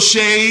threw a little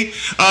shade.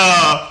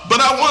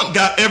 But I want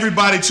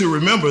everybody to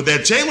remember that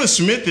Jalen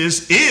Smith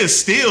is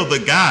still the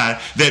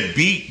guy that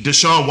beat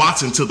Deshaun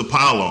Watson to the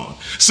pylon.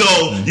 So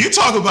you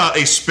talk about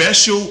a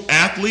special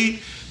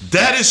athlete.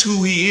 That is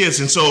who he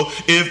is. And so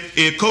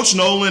if Coach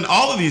Nolan,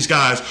 all of these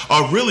guys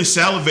are really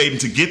salivating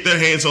to get their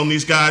hands on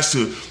these guys,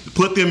 to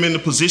put them in the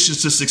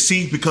positions to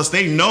succeed, because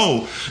they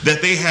know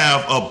that they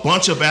have a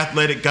bunch of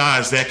athletic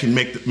guys that can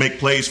make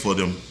plays for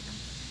them.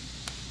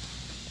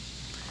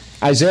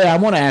 Isaiah, I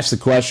want to ask the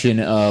question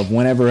of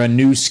whenever a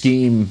new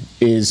scheme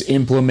is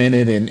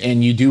implemented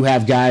and you do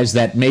have guys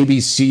that maybe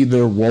see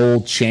their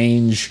role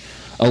change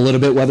a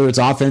little bit, whether it's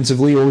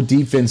offensively or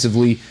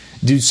defensively,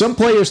 do some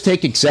players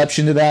take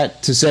exception to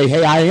that, to say,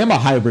 hey, I am a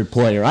hybrid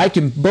player, I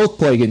can both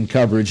play in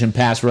coverage and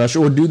pass rush,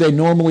 or do they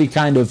normally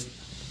kind of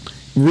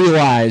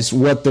realize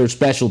what their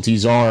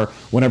specialties are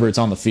whenever it's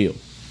on the field?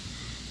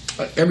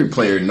 Every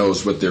player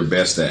knows what they're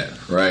best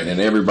at, right? And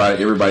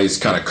everybody's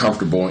kind of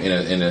comfortable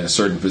in a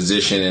certain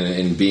position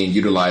and being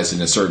utilized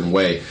in a certain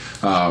way.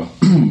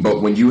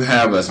 But when you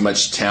have as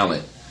much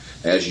talent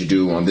as you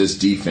do on this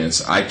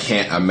defense, I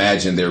can't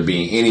imagine there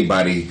being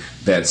anybody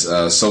that's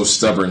so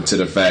stubborn to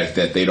the fact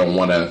that they don't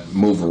want to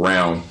move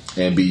around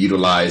and be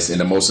utilized in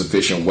the most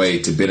efficient way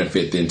to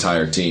benefit the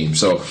entire team.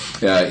 So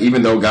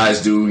even though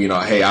guys do,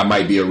 hey, I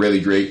might be a really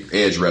great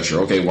edge rusher.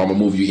 Okay, well, I'm going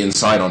to move you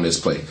inside on this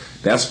play.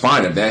 That's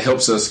fine. If that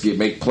helps us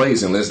make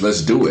plays, and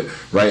let's do it,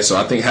 right? So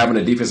I think having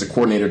a defensive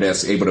coordinator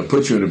that's able to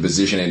put you in a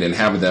position, and then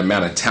having the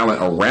amount of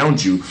talent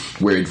around you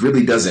where it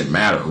really doesn't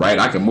matter, right?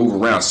 I can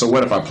move around. So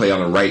what if I play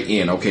on the right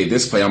end? Okay,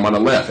 this play I'm on the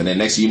left, and then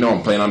next thing you know,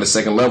 I'm playing on the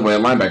second level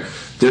at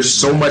linebacker. there's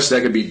so much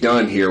that could be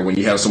done here when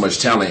you have so much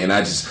talent. And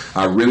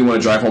I really want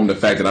to drive home the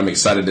fact that I'm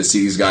excited to see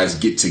these guys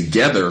get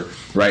together,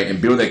 right,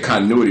 and build that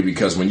continuity,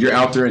 because when you're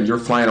out there and you're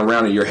flying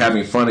around and you're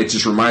having fun, it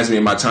just reminds me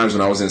of my times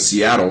when I was in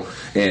Seattle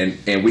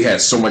and we had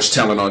so much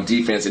talent on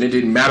defense, and it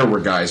didn't matter where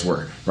guys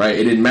were, right?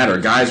 It didn't matter.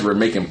 Guys were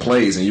making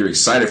plays, and you're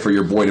excited for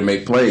your boy to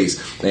make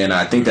plays. And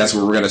I think that's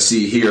what we're going to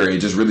see here. It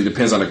just really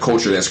depends on the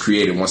culture that's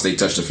created once they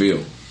touch the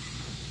field.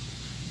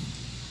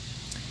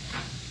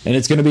 And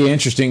it's going to be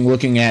interesting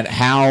looking at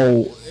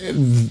how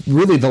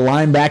really the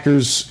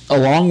linebackers,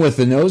 along with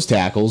the nose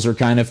tackles, are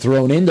kind of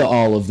thrown into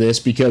all of this,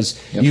 because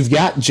you've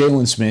got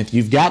Jalen Smith,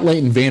 you've got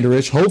Leighton Vander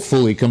Esch,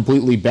 hopefully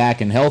completely back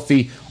and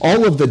healthy.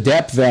 All of the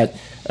depth that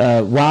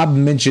Rob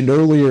mentioned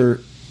earlier,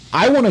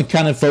 I want to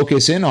kind of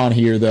focus in on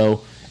here,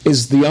 though,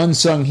 is the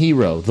unsung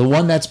hero, the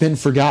one that's been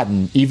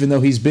forgotten, even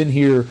though he's been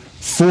here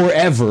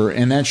forever,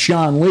 and that's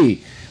Sean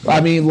Lee. I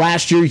mean,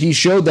 last year he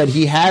showed that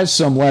he has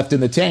some left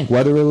in the tank,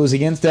 whether it was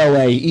against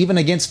LA, even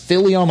against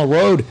Philly on the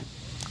road.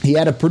 He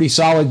had a pretty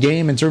solid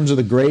game in terms of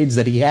the grades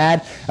that he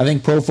had. I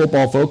think Pro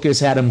Football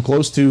Focus had him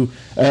close to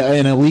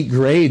an elite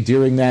grade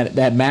during that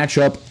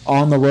matchup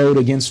on the road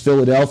against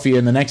Philadelphia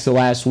in the next to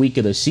last week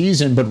of the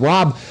season. But,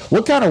 Rob,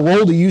 what kind of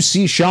role do you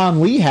see Sean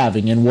Lee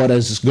having in what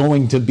is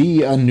going to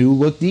be a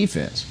new-look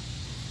defense?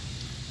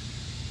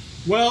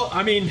 Well,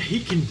 I mean,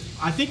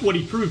 I think what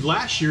he proved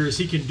last year is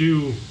he can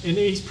do, and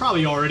he's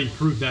probably already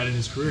proved that in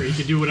his career, he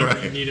can do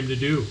whatever you need him to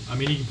do. I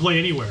mean, he can play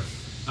anywhere.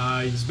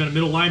 He's been a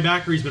middle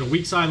linebacker. He's been a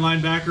weak side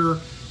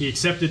linebacker. He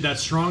accepted that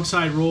strong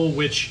side role,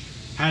 which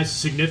has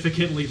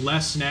significantly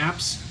less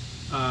snaps,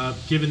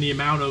 given the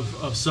amount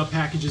of sub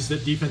packages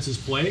that defenses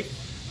play.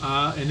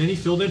 And then he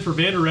filled in for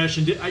Vander Esch,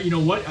 and you know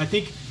what? I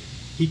think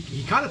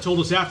he kind of told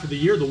us after the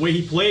year the way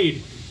he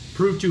played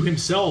proved to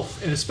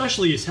himself, and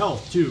especially his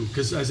health too,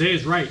 because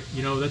Isaiah's right.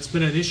 You know, that's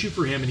been an issue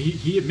for him, and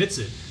he admits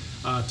it.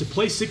 To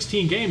play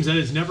 16 games, that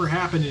has never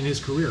happened in his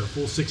career,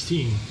 full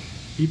 16.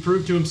 He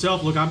proved to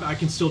himself, look, I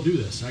can still do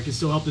this. I can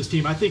still help this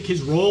team. I think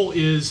his role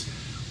is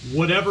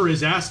whatever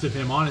is asked of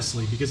him,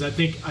 honestly, because I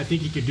think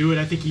he can do it.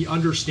 I think he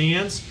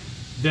understands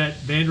that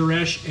Vander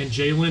Esch and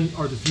Jalen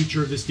are the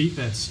future of this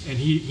defense, and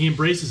he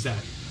embraces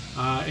that.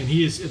 And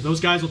those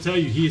guys will tell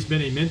you he has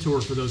been a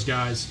mentor for those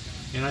guys,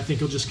 and I think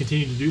he'll just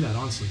continue to do that,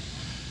 honestly.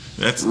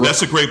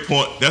 That's a great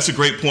point. That's a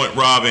great point,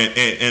 Rob.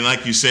 And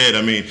like you said,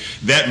 I mean,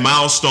 that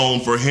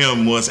milestone for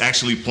him was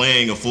actually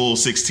playing a full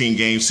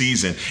 16-game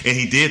season, and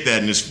he did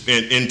that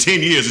in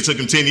 10 years. It took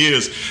him 10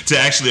 years to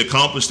actually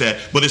accomplish that.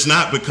 But it's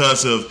not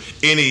because of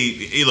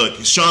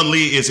look, Sean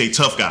Lee is a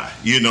tough guy.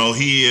 You know,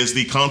 he is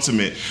the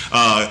consummate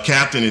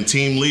captain and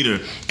team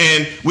leader.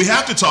 And we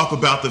have to talk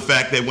about the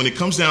fact that when it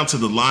comes down to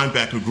the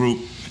linebacker group,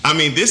 I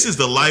mean, this is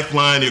the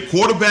lifeline. Your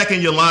quarterback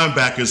and your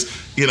linebackers,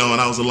 you know, and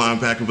I was a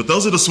linebacker, but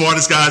those are the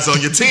smartest guys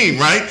on your team,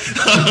 right?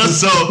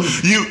 So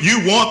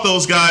you want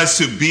those guys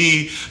to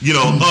be, you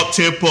know,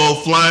 up-tempo,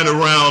 flying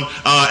around,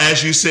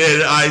 as you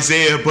said,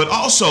 Isaiah, but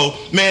also,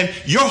 man,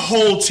 your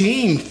whole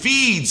team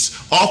feeds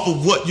off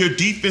of what your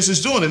defense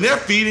is doing, and they're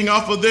feeding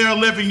off of their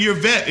 11-year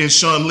vet in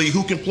Sean Lee,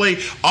 who can play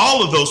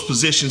all of those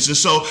positions. And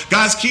so,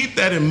 guys, keep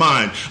that in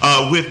mind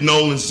with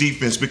Nolan's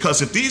defense,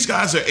 because if these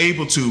guys are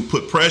able to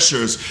put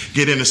pressures,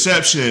 get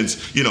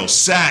interceptions, you know,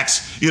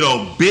 sacks, you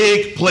know,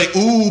 big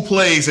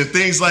plays and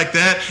things like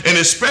that, and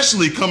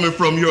especially coming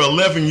from your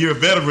 11-year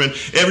veteran,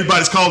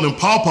 everybody's calling him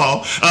Paw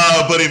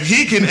Paw. But if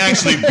he can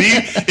actually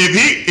be,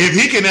 if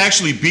he can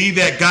actually be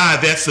that guy,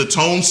 that's the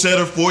tone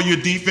setter for your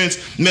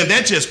defense, man,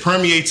 that just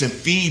permeates and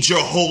feeds your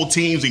whole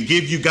teams and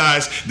give you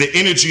guys the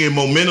energy and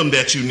momentum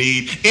that you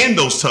need in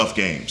those tough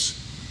games.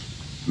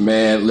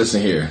 Man,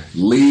 listen here.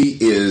 Lee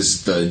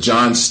is the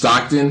John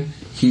Stockton.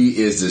 He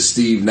is the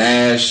Steve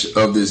Nash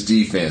of this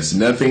defense.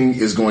 Nothing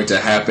is going to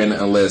happen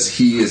unless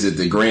he is at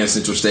the Grand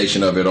Central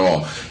Station of it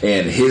all.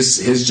 And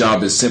his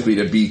job is simply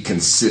to be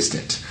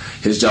consistent.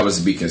 His job is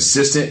to be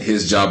consistent.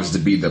 His job is to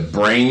be the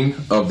brain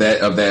of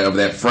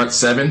that front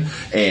seven.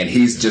 And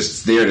he's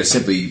just there to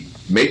simply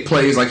make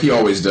plays like he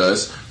always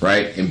does,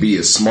 right? And be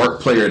a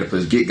smart player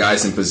to get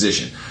guys in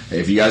position.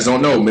 If you guys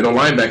don't know, middle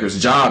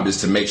linebacker's job is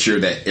to make sure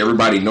that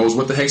everybody knows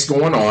what the heck's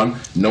going on,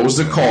 knows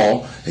the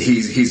call.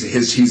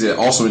 He's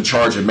also in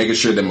charge of making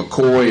sure that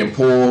McCoy and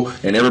Poole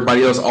and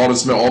everybody else, all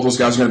those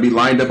guys are going to be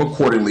lined up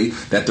accordingly,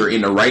 that they're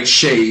in the right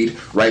shade,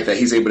 right? That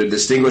he's able to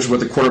distinguish what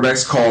the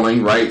quarterback's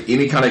calling, right?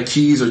 Any kind of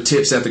keys or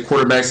tips that the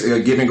quarterback's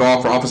giving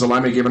off or offensive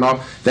lineman giving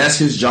off, that's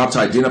his job to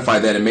identify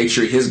that and make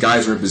sure his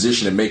guys are in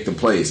position to make the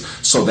plays.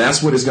 So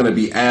that's what is going to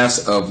be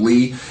asked of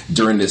Lee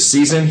during this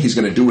season. He's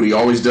going to do what he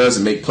always does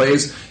and make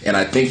plays. And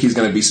I think he's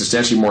going to be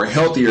substantially more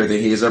healthier than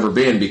he has ever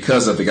been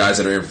because of the guys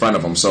that are in front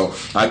of him. So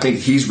I think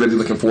he's really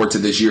looking forward to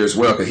this year as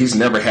well, because he's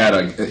never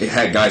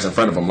had guys in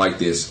front of him like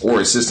this or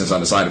assistants on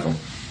the side of him.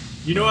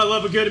 You know, I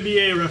love a good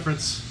NBA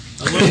reference.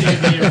 I love the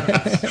NBA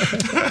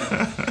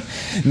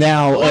reference.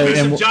 Now, I love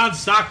some John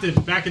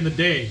Stockton back in the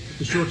day,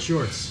 the short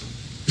shorts.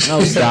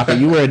 Oh, stop it.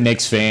 You were a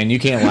Knicks fan. You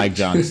can't like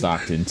John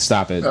Stockton.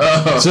 Stop it.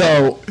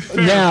 So,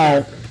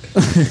 now,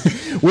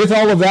 with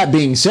all of that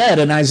being said,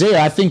 and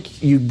Isaiah, I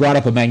think you brought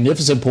up a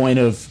magnificent point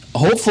of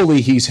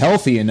hopefully he's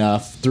healthy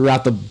enough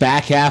throughout the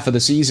back half of the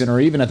season or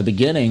even at the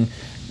beginning,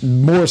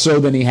 more so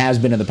than he has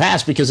been in the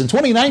past, because in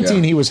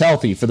 2019 he was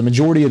healthy for the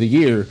majority of the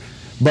year.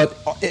 But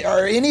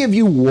are any of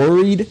you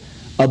worried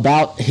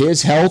about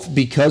his health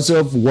because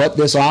of what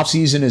this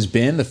offseason has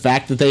been? The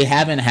fact that they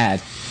haven't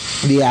had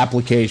the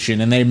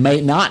application and they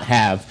may not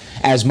have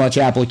as much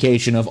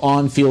application of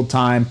on-field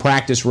time,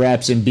 practice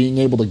reps, and being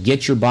able to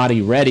get your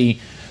body ready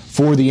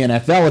for the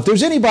NFL. If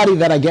there's anybody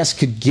that I guess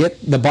could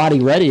get the body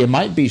ready, it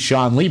might be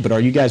Sean Lee, but are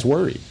you guys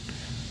worried?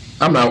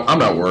 I'm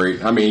not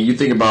worried. I mean, you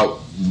think about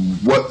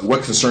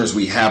what concerns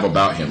we have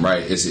about him,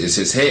 right? Is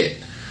his head,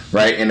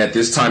 right? And at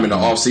this time in the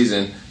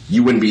offseason,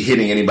 you wouldn't be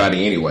hitting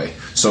anybody anyway.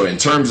 So in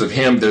terms of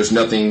him, there's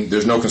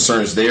no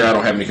concerns there. I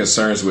don't have any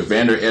concerns with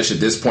Vander Esch at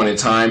this point in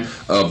time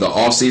of the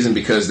offseason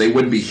because they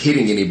wouldn't be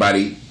hitting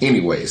anybody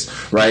anyways,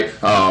 right?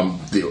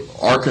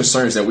 Our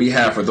concerns that we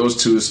have for those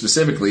two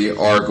specifically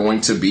are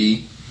going to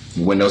be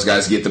when those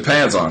guys get the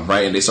pads on,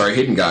 right, and they start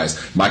hitting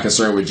guys. My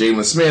concern with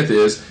Jalen Smith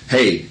is,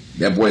 hey,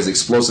 that boy's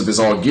explosive as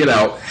all get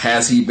out.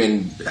 Has he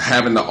been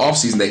having the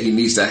offseason that he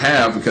needs to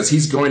have? Because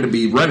he's going to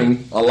be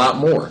running a lot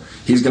more.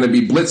 He's going to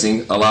be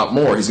blitzing a lot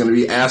more. He's going to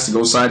be asked to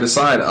go side to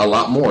side a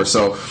lot more.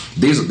 So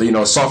these,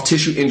 soft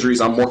tissue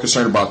injuries, I'm more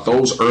concerned about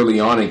those early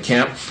on in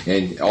camp.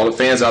 And all the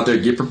fans out there,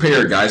 get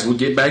prepared, guys. We'll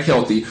get back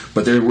healthy,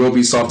 but there will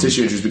be soft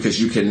tissue injuries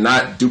because you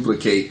cannot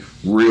duplicate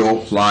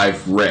real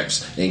live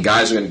reps. And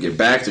guys are going to get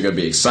back. They're going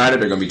to be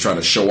excited. They're going to be trying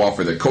to show off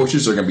for their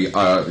coaches. They're going to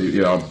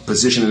be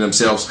positioning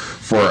themselves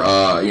for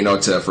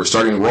for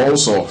starting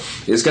roles. So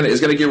it's going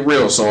to get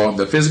real. So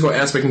the physical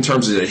aspect in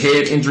terms of the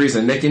head injuries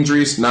and neck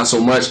injuries, not so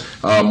much.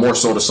 More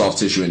so the soft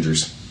tissue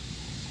injuries.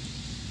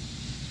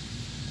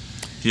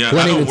 Yeah,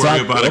 I don't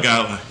worry about a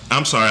guy like,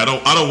 I'm sorry, I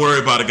don't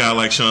worry about a guy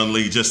like Sean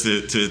Lee, just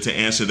to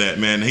answer that,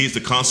 man. He's the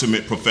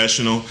consummate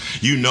professional.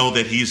 You know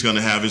that he's going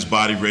to have his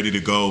body ready to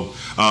go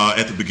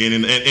at the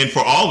beginning. And for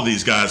all of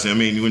these guys, I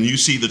mean, when you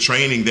see the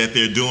training that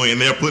they're doing, and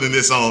they're putting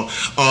this on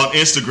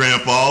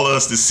Instagram for all of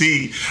us to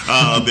see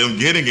them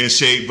getting in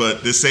shape,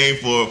 but the same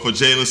for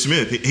Jalen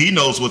Smith. He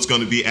knows what's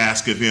going to be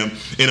asked of him.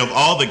 And of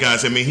all the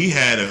guys, I mean, he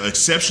had an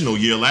exceptional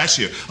year last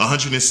year,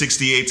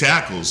 168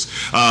 tackles,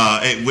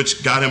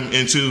 which got him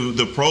into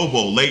the Pro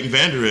Bowl. Leighton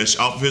Vander Esch,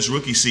 off of his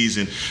rookie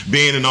season,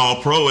 being an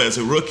All-Pro as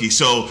a rookie.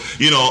 So,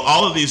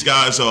 all of these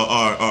guys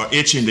are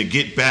itching to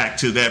get back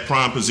to that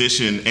prime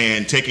position,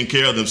 and taking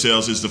care of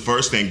themselves is the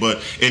first thing. But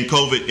in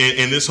COVID,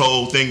 in this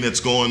whole thing that's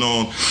going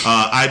on,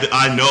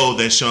 I know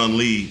that Sean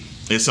Lee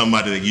is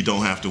somebody that you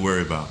don't have to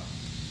worry about.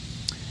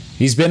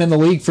 He's been in the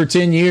league for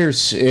 10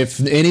 years. If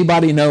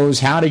anybody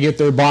knows how to get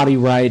their body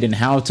right and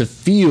how to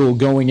feel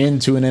going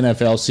into an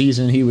NFL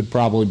season, he would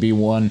probably be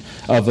one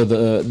of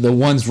the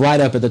ones right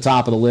up at the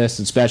top of the list,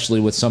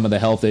 especially with some of the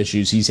health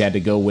issues he's had to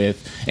go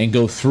with and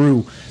go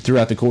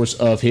throughout the course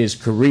of his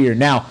career.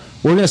 Now,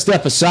 we're going to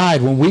step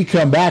aside. When we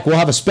come back, we'll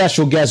have a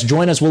special guest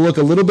join us. We'll look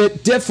a little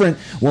bit different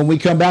when we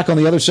come back on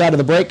the other side of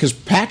the break, because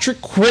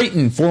Patrick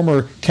Creighton,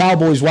 former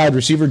Cowboys wide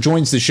receiver,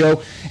 joins the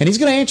show, and he's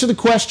going to answer the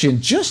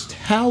question, just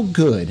how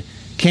good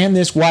can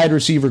this wide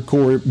receiver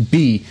core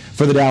be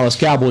for the Dallas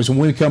Cowboys, when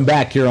we come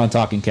back here on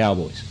Talking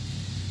Cowboys?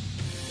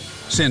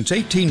 Since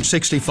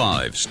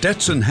 1865,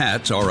 Stetson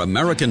hats are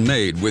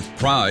American-made with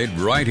pride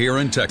right here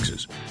in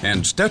Texas.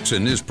 And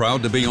Stetson is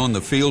proud to be on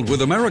the field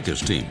with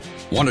America's team.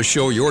 Want to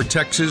show your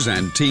Texas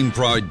and team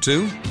pride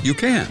too? You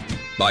can.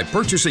 By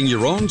purchasing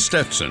your own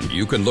Stetson,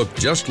 you can look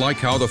just like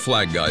how the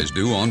flag guys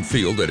do on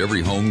field at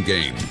every home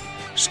game.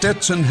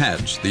 Stetson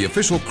hats, the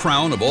official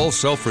crown of all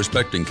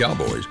self-respecting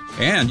Cowboys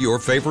and your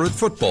favorite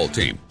football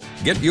team.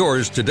 Get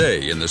yours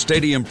today in the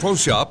Stadium Pro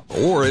Shop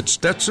or at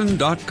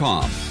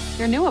Stetson.com.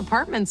 Your new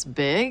apartment's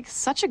big.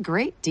 Such a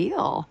great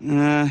deal.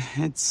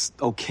 It's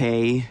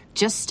okay.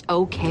 Just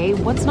okay?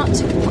 What's not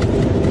to...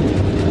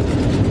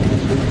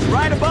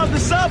 Right above the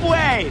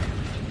subway!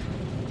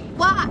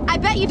 Well, I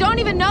bet you don't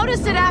even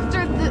notice it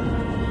after the...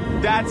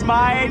 That's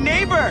my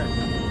neighbor,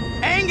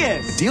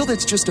 Angus! A deal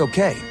that's just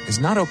okay is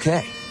not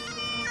okay.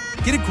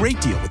 Get a great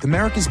deal with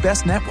America's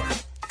Best Network.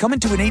 Come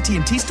into an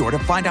AT&T store to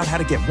find out how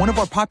to get one of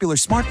our popular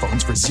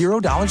smartphones for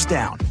 $0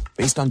 down,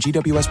 based on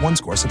GWS One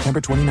score September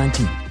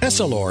 2019.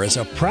 Essilor is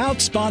a proud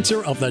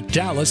sponsor of the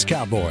Dallas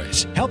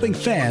Cowboys, helping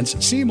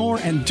fans see more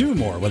and do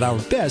more with our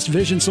best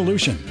vision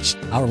solutions.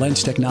 Our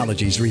lens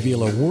technologies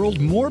reveal a world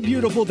more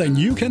beautiful than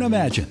you can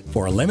imagine.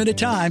 For a limited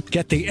time,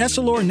 get the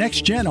Essilor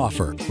Next Gen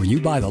offer, where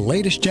you buy the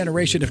latest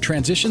generation of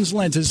Transitions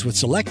lenses with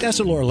select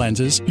Essilor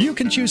lenses. You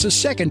can choose a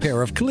second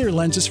pair of clear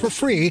lenses for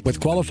free with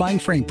qualifying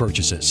frame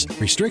purchases.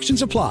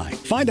 Restrictions apply.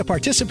 Find a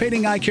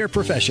participating eye care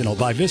professional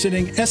by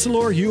visiting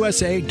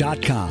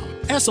EssilorUSA.com.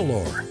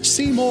 Essilor.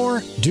 See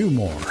more, do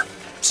more.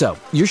 So,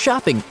 you're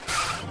shopping,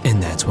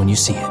 and that's when you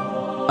see it.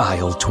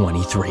 Aisle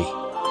 23.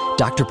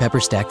 Dr. Pepper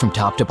stacked from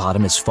top to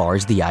bottom as far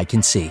as the eye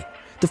can see.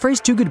 The phrase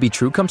too good to be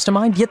true comes to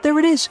mind, yet there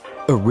it is.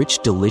 A rich,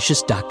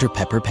 delicious Dr.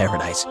 Pepper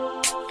paradise.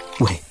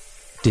 Wait,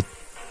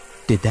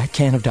 did that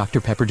can of Dr.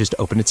 Pepper just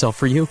open itself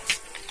for you?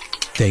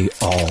 They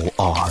all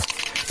are.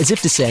 As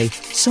if to say,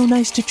 so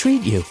nice to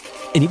treat you.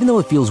 And even though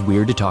it feels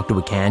weird to talk to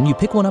a can, you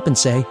pick one up and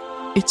say,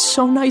 it's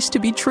so nice to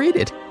be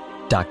treated.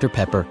 Dr.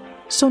 Pepper,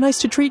 so nice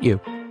to treat you.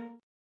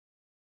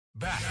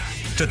 Back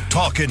to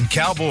Talking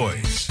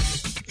Cowboys.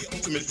 The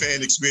ultimate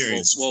fan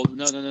experience. Well,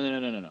 no.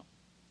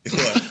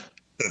 What?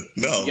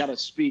 No. You got to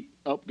speak.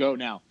 Oh, go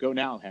now. Go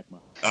now, Heckma.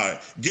 All right.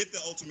 Get the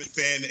ultimate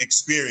fan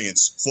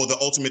experience for the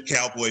ultimate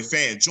Cowboy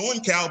fan. Join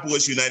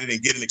Cowboys United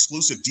and get an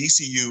exclusive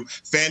DCU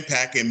fan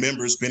pack and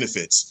members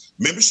benefits.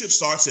 Membership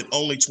starts at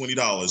only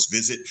 $20.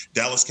 Visit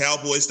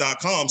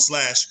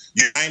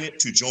DallasCowboys.com/United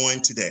to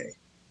join today.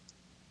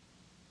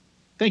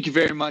 Thank you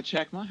very much,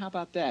 Heckma. How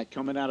about that?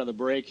 Coming out of the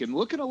break and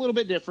looking a little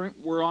bit different.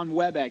 We're on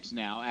WebEx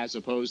now as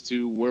opposed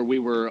to where we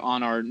were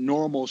on our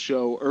normal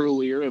show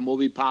earlier, and we'll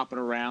be popping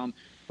around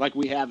like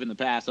we have in the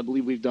past. I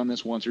believe we've done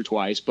this once or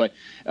twice, but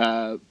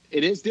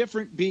it is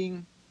different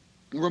being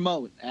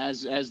remote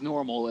as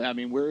normal. I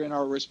mean, we're in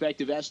our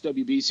respective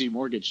SWBC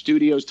Mortgage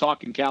Studios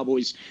talking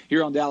Cowboys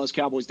here on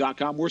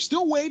DallasCowboys.com. We're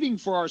still waiting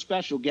for our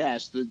special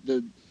guest.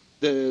 The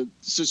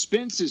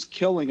suspense is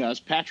killing us.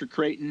 Patrick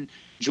Creighton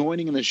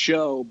joining in the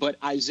show, but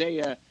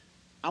Isaiah,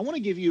 I want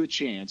to give you a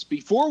chance.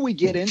 Before we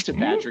get into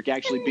Patrick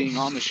actually being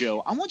on the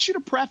show, I want you to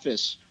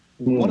preface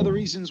one of the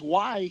reasons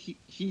why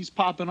he's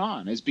popping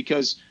on is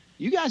because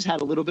you guys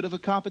had a little bit of a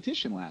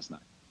competition last night.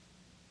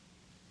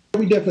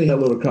 We definitely had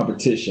a little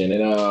competition,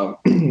 and I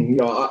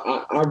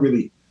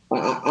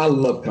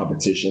love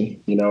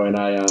competition, and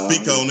I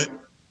speak on it.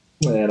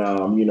 And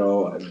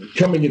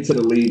coming into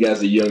the league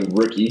as a young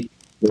rookie,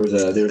 there was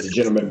a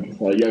gentleman,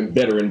 a young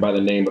veteran by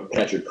the name of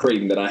Patrick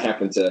Creighton that I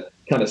happened to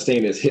kind of stay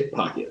in his hip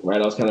pocket. Right,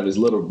 I was kind of his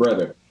little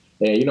brother,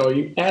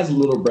 and as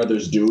little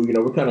brothers do,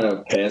 we're kind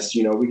of pests.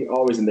 We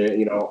always in there,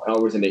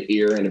 always in the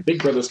ear, and the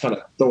big brothers kind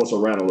of throw us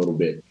around a little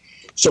bit.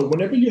 So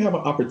whenever you have an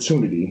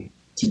opportunity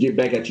to get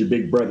back at your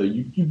big brother,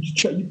 you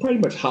pretty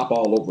much hop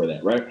all over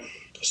that, right?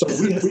 So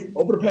we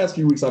over the past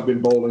few weeks, I've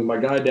been bowling. My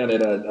guy down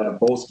at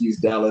Bolsky's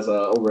Dallas,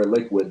 over at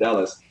Lakewood,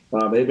 Dallas,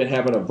 they've been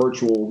having a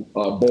virtual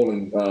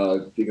bowling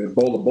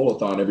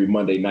bowl-a-thon every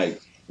Monday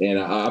night. And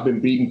I've been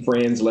beating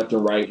friends left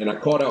and right. And I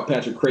called out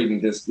Patrick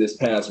Creighton this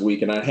past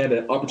week, and I had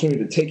an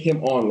opportunity to take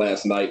him on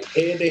last night,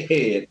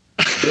 head-to-head,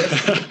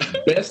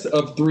 best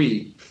of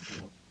three.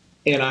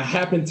 And I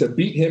happened to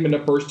beat him in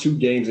the first two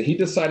games, and he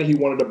decided he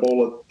wanted to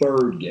bowl a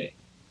third game.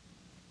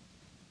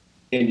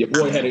 And your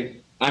boy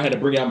I had to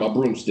bring out my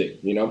broomstick,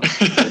 Yeah, I had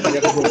to bring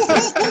out the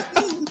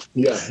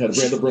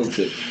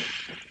broomstick.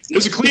 It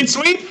was a clean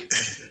sweep?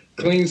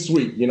 Clean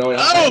sweep, man.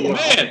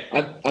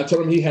 I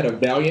told him he had a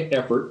valiant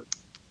effort,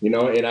 and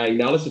I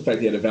acknowledged the fact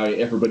he had a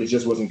valiant effort, but it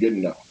just wasn't good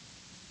enough.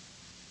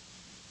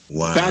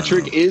 Wow.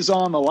 Patrick is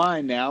on the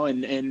line now,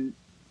 and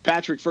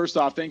Patrick, first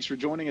off, thanks for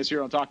joining us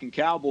here on Talking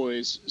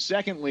Cowboys.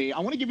 Secondly, I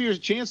want to give you a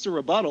chance to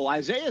rebuttal.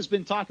 Isaiah's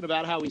been talking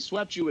about how he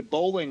swept you at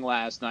bowling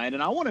last night,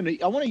 and I want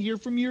to hear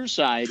from your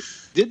side.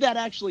 Did that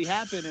actually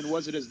happen, and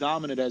was it as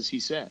dominant as he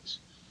says?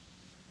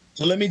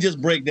 So let me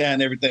just break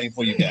down everything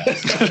for you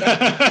guys.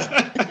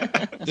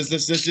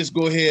 Let's just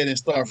go ahead and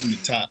start from the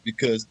top,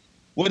 because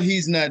what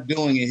he's not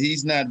doing is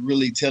he's not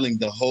really telling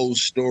the whole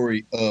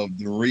story of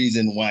the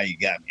reason why he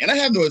got me. And I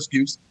have no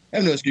excuse.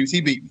 He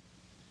beat me.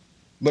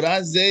 But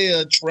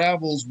Isaiah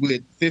travels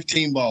with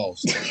 15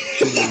 balls to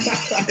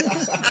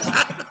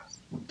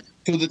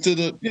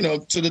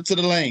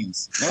the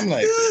lanes. I'm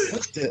like,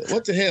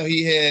 what the hell?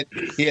 He had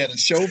a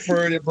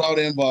chauffeur that brought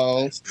in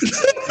balls,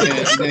 and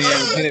then he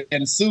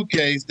had a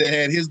suitcase that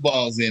had his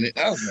balls in it.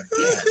 I was like,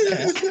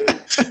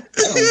 I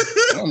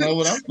don't know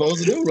what I'm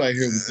supposed to do right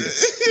here with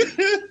this.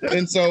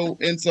 And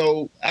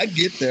so I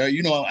get there.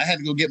 I had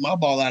to go get my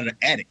ball out of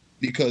the attic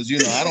because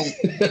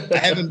I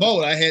haven't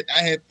bowled. I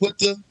had put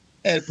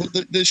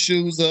the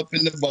shoes up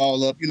and the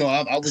ball up.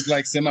 I was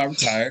like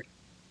semi-retired.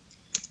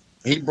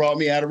 He brought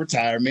me out of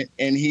retirement,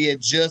 and he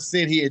had just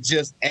said he had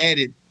just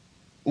added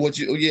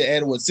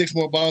added 6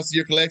 more balls to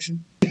your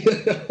collection? He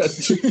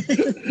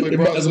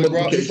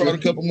brought a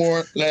couple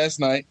more last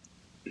night.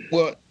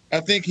 Well, I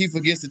think he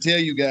forgets to tell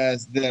you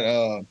guys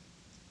that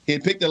he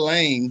had picked a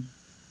lane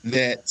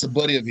that's a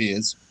buddy of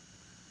his.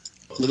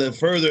 So that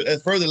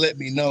further let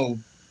me know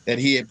that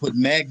he had put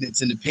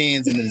magnets in the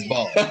pins in his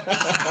ball.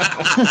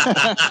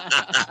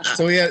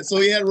 so he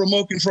had a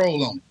remote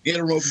control on it.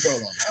 I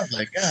was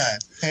like, God,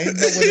 I ain't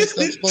know when this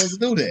stuff's supposed to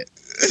do that.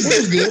 Which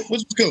is good,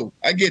 which is cool.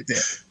 I get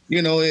that.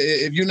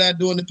 If you're not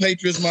doing the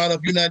Patriots model,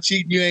 if you're not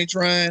cheating, you ain't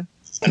trying.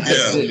 I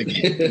totally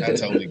get it.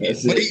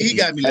 But he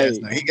got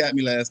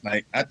me last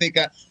night. I think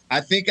I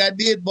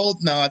did both.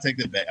 No, I take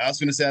that back. I was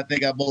going to say I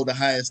think I bowled the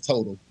highest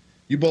total.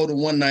 You bowled a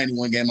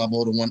 191 game. I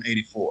bowled a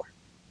 184.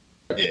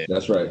 Yeah,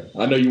 that's right.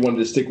 I know you wanted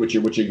to stick with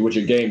your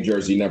game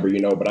jersey number,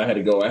 but I had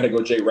to go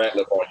Jay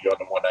Ratliff on you on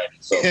the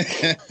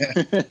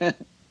 190.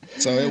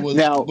 So it was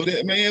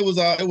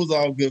it was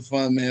all good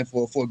fun, man,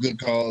 for a good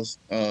cause.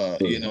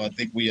 I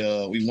think we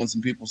won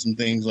some people some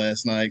things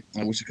last night.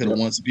 I wish I could have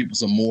won some people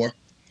some more,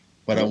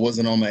 but I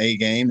wasn't on my A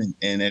game,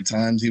 and at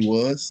times he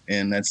was,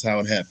 and that's how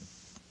it happened.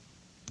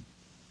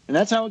 And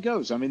that's how it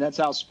goes. I mean, that's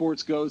how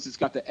sports goes. It's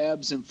got the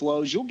ebbs and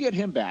flows. You'll get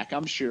him back,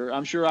 I'm sure.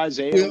 I'm sure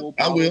Isaiah will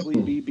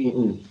probably be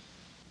beaten.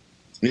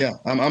 Yeah,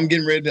 I'm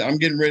getting ready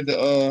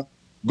to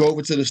go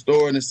over to the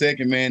store in a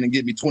second, man, and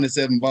get me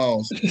 27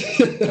 balls.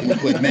 I'm gonna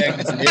put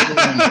magnets in every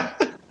one.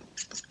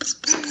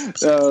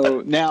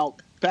 So now,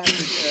 Patrick,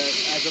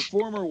 as a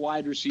former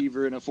wide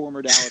receiver and a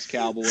former Dallas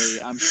Cowboy,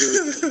 I'm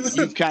sure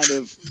you've kind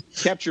of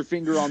kept your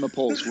finger on the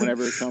pulse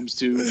whenever it comes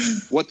to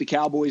what the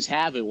Cowboys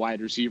have at wide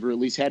receiver, at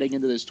least heading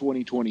into this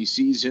 2020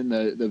 season.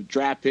 The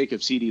draft pick of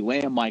CeeDee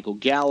Lamb, Michael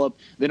Gallup,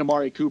 then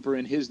Amari Cooper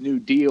and his new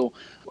deal.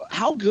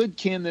 How good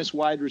can this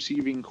wide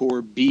receiving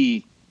core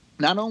be,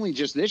 not only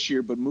just this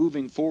year, but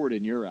moving forward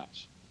in your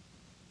eyes?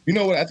 You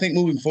know what? I think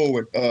moving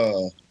forward,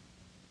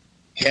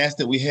 cast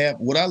that we have,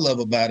 what I love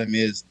about them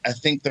is I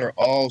think they're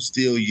all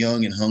still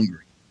young and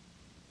hungry.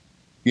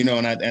 You know,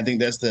 and I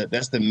think that's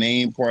the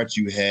main part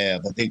you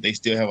have. I think they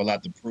still have a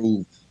lot to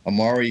prove.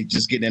 Amari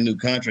just getting that new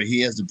contract,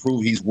 he has to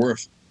prove he's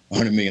worth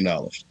 $100 million.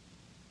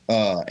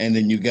 And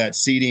then you got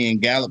CeeDee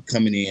and Gallup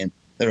coming in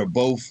that are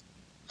both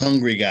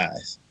hungry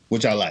guys,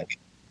 which I like.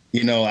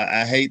 You know,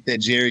 I hate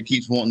that Jerry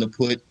keeps wanting to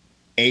put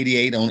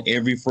 88 on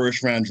every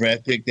first-round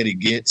draft pick that he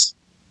gets.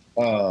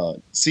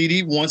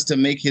 CeeDee wants to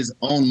make his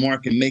own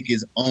mark and make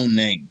his own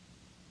name.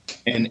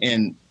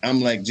 And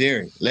I'm like,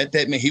 Jerry, let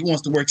that man, he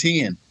wants to wear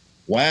 10.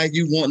 Why are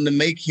you wanting to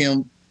make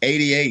him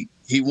 88?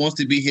 He wants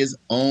to be his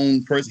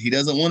own person. He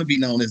doesn't want to be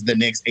known as the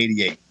next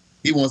 88.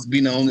 He wants to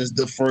be known as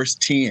the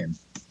first 10.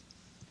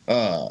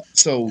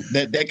 So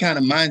that kind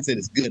of mindset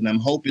is good. And I'm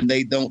hoping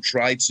they don't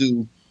try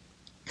to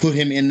put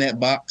him in that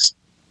box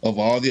of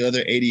all the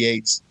other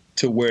 88s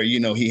to where, you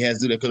know, he has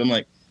to do that. Because I'm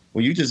like,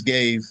 well, you just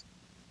gave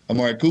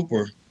Amari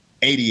Cooper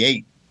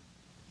 88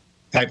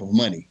 type of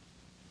money,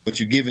 but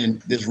you're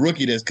giving this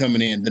rookie that's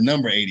coming in the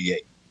number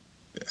 88.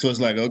 So it's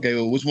like, okay,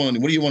 well, which one?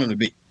 What do you want him to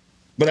be?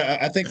 But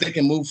I think they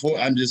can move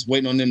forward. I'm just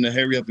waiting on them to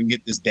hurry up and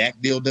get this Dak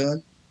deal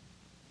done.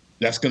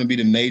 That's going to be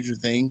the major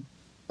thing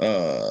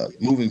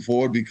moving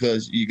forward,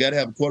 because you got to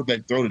have a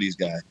quarterback throw to these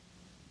guys.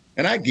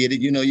 And I get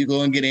it. You know, you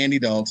go and get Andy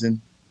Dalton.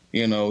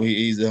 You know,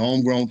 he's a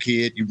homegrown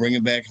kid. You bring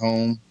him back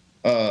home.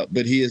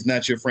 But he is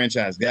not your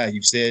franchise guy.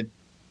 You've said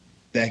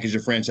Dak is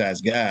your franchise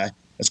guy.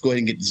 Let's go ahead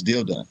and get this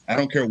deal done. I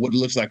don't care what it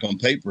looks like on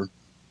paper.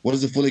 What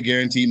is the fully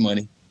guaranteed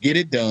money? Get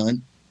it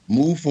done.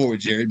 Move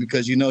forward, Jerry,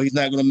 because you know he's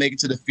not going to make it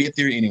to the fifth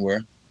year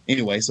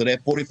anyway. So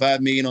that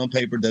 $45 million on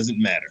paper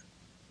doesn't matter.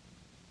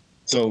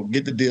 So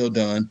get the deal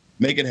done.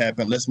 Make it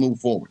happen. Let's move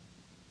forward.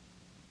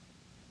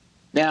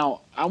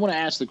 Now, I want to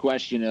ask the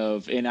question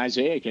of, and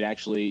Isaiah could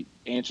actually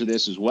answer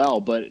this as well,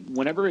 but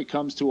whenever it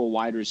comes to a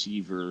wide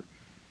receiver,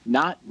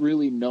 not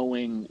really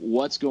knowing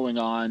what's going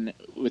on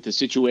with the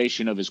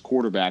situation of his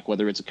quarterback,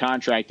 whether it's a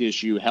contract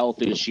issue,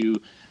 health issue,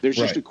 there's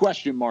just a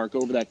question mark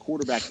over that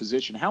quarterback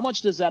position. How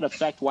much does that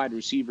affect wide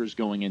receivers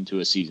going into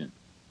a season?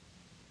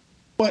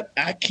 But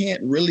I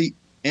can't really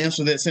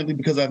answer that simply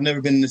because I've never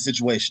been in this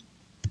situation.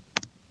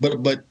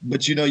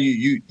 But you know,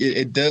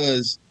 it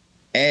does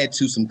add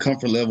to some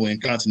comfort level and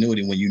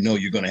continuity when you know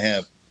you're going to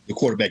have the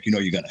quarterback you know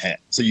you're going to have.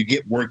 So you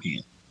get work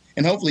in.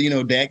 And hopefully, you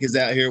know, Dak is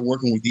out here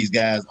working with these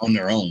guys on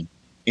their own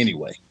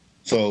anyway.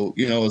 So,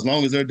 you know, as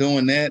long as they're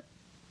doing that,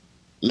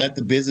 let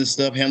the business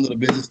stuff handle the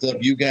business stuff.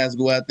 You guys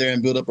go out there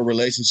and build up a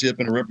relationship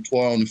and a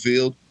repertoire on the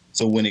field.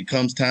 So when it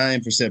comes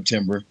time for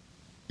September,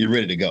 you're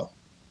ready to go.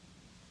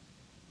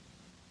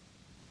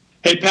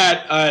 Hey,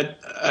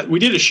 Pat, we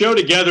did a show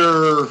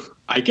together,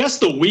 I guess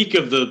the week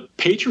of the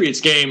Patriots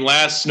game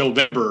last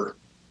November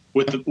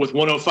with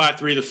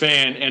 105.3 The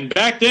Fan. And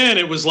back then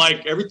it was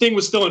like everything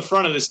was still in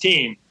front of this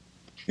team.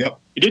 Yep.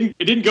 It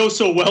didn't go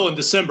so well in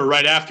December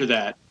right after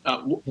that.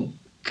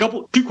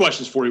 Two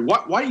questions for you.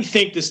 Why do you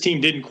think this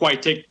team didn't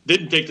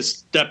take the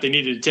step they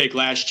needed to take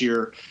last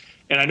year?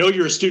 And I know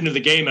you're a student of the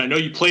game, and I know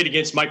you played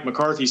against Mike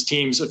McCarthy's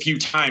teams a few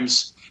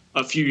times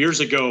a few years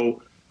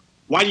ago.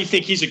 Why do you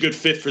think he's a good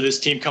fit for this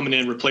team coming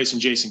in replacing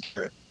Jason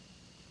Garrett?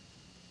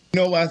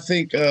 You know, I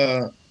think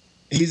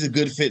he's a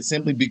good fit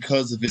simply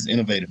because of his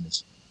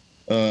innovativeness.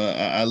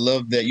 I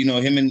love that, you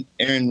know, him and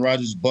Aaron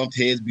Rodgers bumped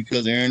heads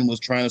because Aaron was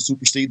trying to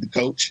supersede the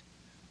coach.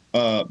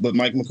 But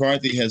Mike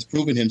McCarthy has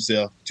proven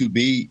himself to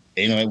be,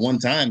 you know, at one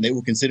time they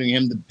were considering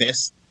him the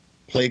best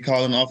play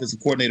calling offensive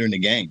coordinator in the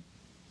game.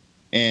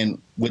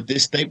 And with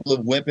this staple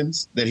of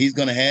weapons that he's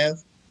going to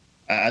have,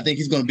 I think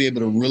he's going to be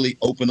able to really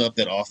open up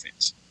that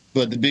offense.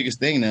 But the biggest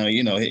thing now,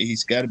 you know,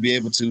 he's got to be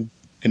able to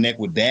connect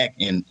with Dak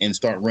and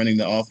start running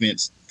the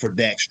offense for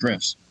Dak's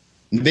strengths.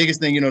 And the biggest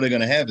thing, you know, they're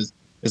going to have is,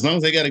 as long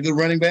as they got a good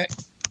running back,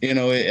 you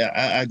know,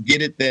 I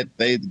get it that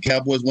the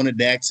Cowboys wanted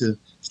Dak to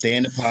stay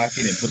in the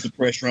pocket and put the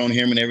pressure on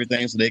him and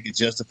everything so they could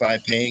justify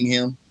paying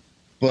him.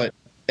 But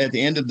at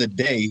the end of the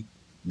day,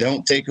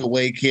 don't take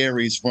away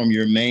carries from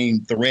your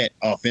main threat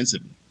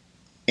offensively.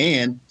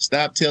 And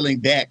stop telling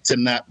Dak to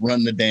not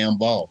run the damn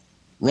ball.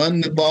 Run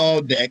the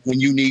ball, Dak,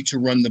 when you need to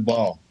run the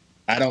ball.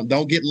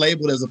 Don't get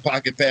labeled as a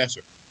pocket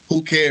passer.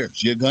 Who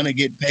cares? You're going to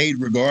get paid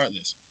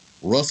regardless.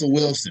 Russell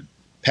Wilson,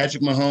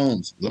 Patrick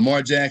Mahomes,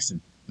 Lamar Jackson,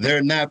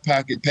 they're not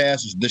pocket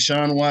passers.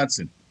 Deshaun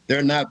Watson,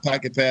 they're not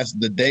pocket passers.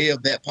 The day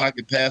of that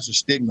pocket passer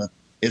stigma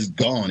is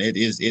gone. It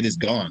is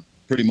gone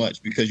pretty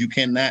much, because you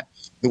cannot,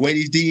 the way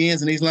these DNs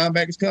and these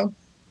linebackers come,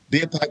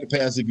 be a pocket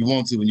passer if you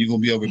want to, and you're going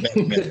to be over back.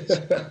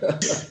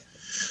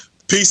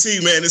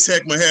 PC, man, it's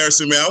Heckma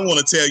Harrison, man. I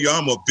want to tell you,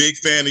 I'm a big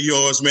fan of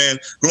yours, man.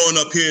 Growing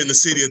up here in the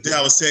city of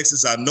Dallas,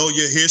 Texas, I know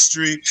your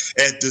history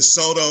at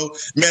DeSoto.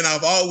 Man,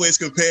 I've always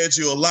compared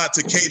you a lot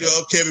to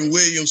K-Dub, Kevin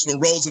Williams from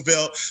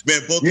Roosevelt. Man,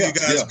 both of you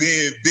guys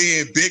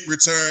being big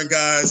return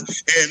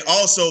guys, and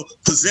also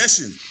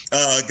possession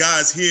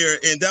guys here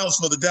in Dallas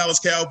for the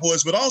Dallas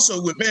Cowboys, but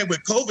also with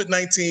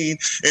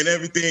COVID-19 and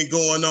everything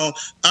going on,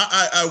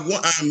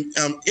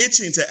 I'm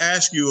itching to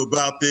ask you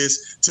about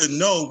this, to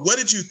know, what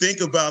did you think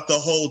about the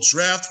whole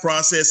draft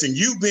process, and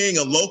you being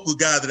a local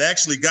guy that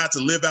actually got to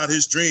live out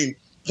his dream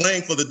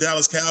playing for the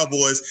Dallas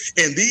Cowboys,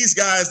 and these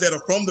guys that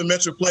are from the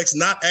Metroplex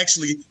not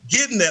actually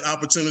getting that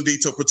opportunity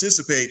to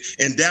participate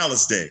in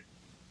Dallas Day?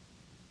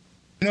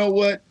 You know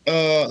what?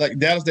 Like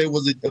Dallas Day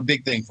was a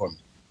big thing for me.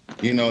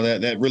 You know,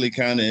 that really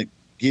kind of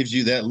gives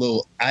you that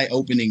little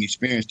eye-opening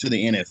experience to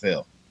the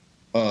NFL.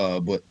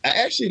 But I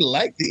actually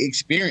liked the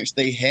experience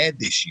they had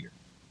this year,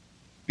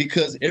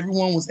 because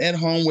everyone was at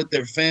home with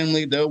their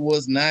family. There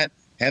was not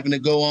having to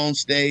go on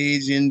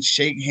stage and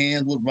shake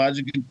hands with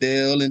Roger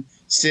Goodell and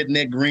sit in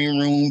that green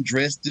room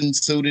dressed and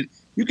suited.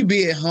 You could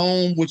be at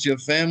home with your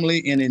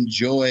family and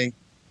enjoy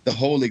the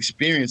whole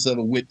experience of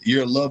it with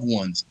your loved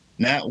ones,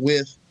 not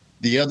with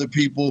the other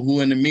people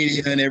who in the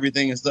media and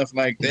everything and stuff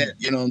like that.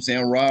 You know what I'm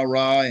saying?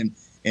 Rah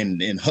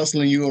and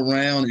hustling you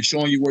around and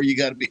showing you where you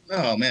got to be.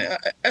 No, man,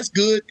 that's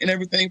good and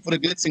everything for the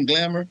glitz and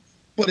glamour,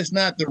 but it's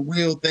not the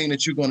real thing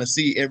that you're going to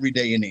see every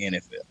day in the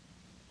NFL.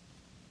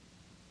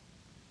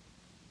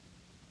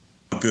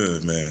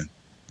 Good, man.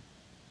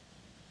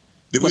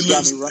 Did we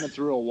got me running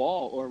through a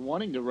wall, or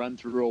wanting to run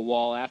through a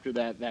wall after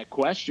that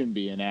question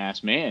being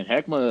asked? Man,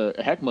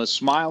 Heckma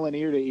smiling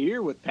ear to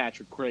ear with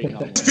Patrick Creighton.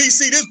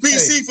 PC, this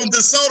PC from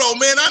DeSoto,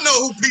 man. I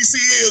know who PC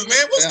is,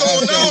 man. What's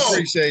going on? I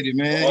appreciate it,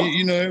 man.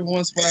 You know, every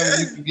once in a while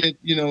you can get,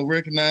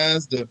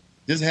 recognized.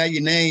 Just how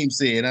your name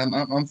said.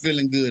 I'm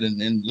feeling good,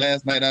 and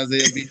last night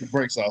Isaiah beat the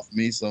brakes off of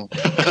me, so.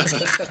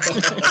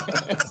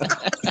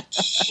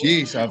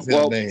 Sheesh, I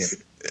feel bad.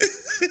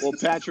 Well,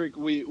 Patrick,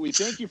 we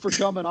thank you for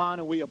coming on,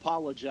 and we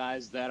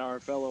apologize that our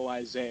fellow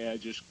Isaiah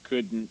just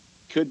couldn't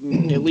at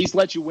least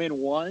let you win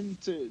one.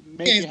 He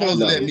ain't supposed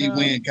to let me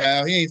win,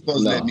 Kyle. He ain't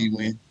supposed to let me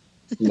win.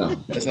 No.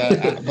 That's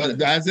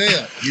but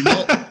Isaiah, you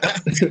know,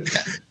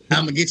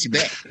 I'm gonna get you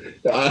back.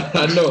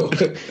 I know.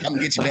 I'm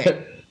gonna get you back.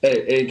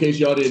 Hey, in case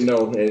y'all didn't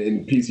know,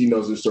 and PC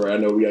knows this story, I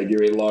know we gotta get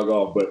ready to log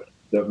off, but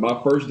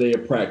my first day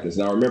of practice.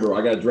 Now, remember,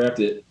 I got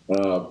drafted.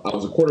 I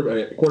was a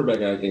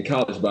quarterback in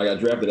college, but I got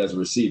drafted as a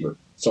receiver.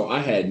 So I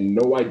had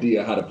no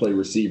idea how to play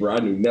receiver. I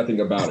knew nothing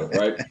about it,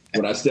 right?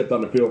 When I stepped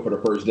on the field for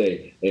the first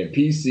day, and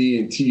PC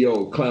and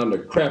T.O. clowned the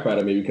crap out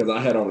of me because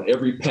I had on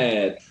every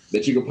pad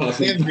that you could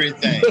possibly.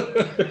 Everything.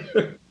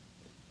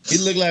 He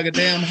looked like a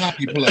damn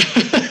hockey player.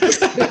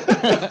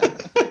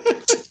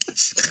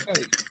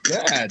 Hey,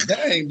 God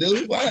dang,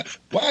 dude! Why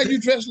are you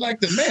dressed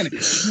like the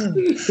mannequin?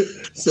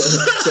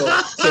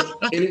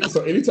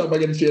 So anytime I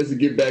get a chance to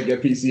get back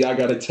at PC, I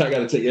gotta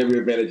take every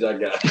advantage I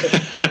got.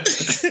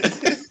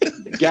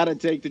 Got to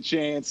take the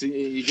chance.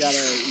 You gotta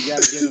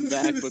get him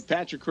back. But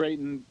Patrick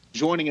Creighton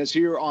joining us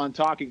here on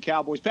Talking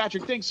Cowboys.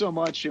 Patrick, thanks so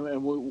much,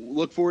 and we'll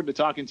look forward to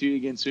talking to you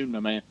again soon, my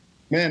man.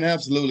 Man,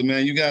 absolutely,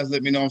 man. You guys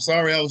let me know. I'm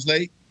sorry I was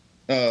late,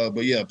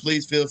 but yeah,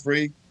 please feel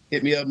free.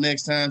 Hit me up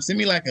next time. Send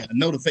me like a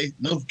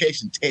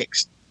notification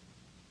text,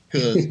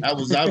 because I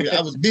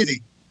was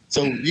busy.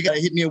 So you got to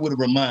hit me up with a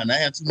reminder. I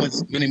have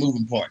many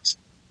moving parts.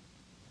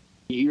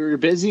 You're a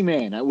busy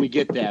man. We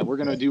get that.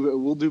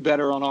 We'll do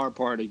better on our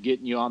part of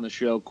getting you on the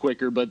show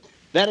quicker. But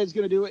that is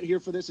going to do it here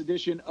for this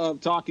edition of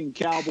Talking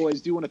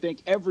Cowboys. Do want to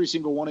thank every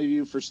single one of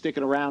you for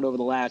sticking around over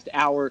the last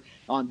hour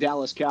on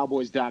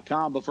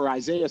DallasCowboys.com. But for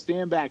Isaiah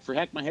Stanback, for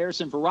Heckma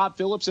Harrison, for Rob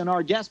Phillips, and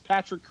our guest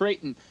Patrick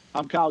Creighton,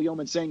 I'm Kyle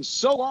Yeoman saying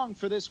so long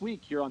for this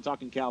week here on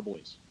Talking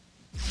Cowboys.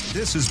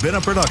 This has been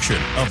a production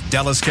of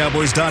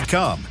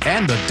DallasCowboys.com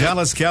and the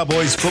Dallas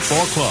Cowboys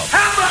Football Club.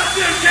 How about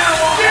this,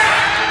 Cowboys?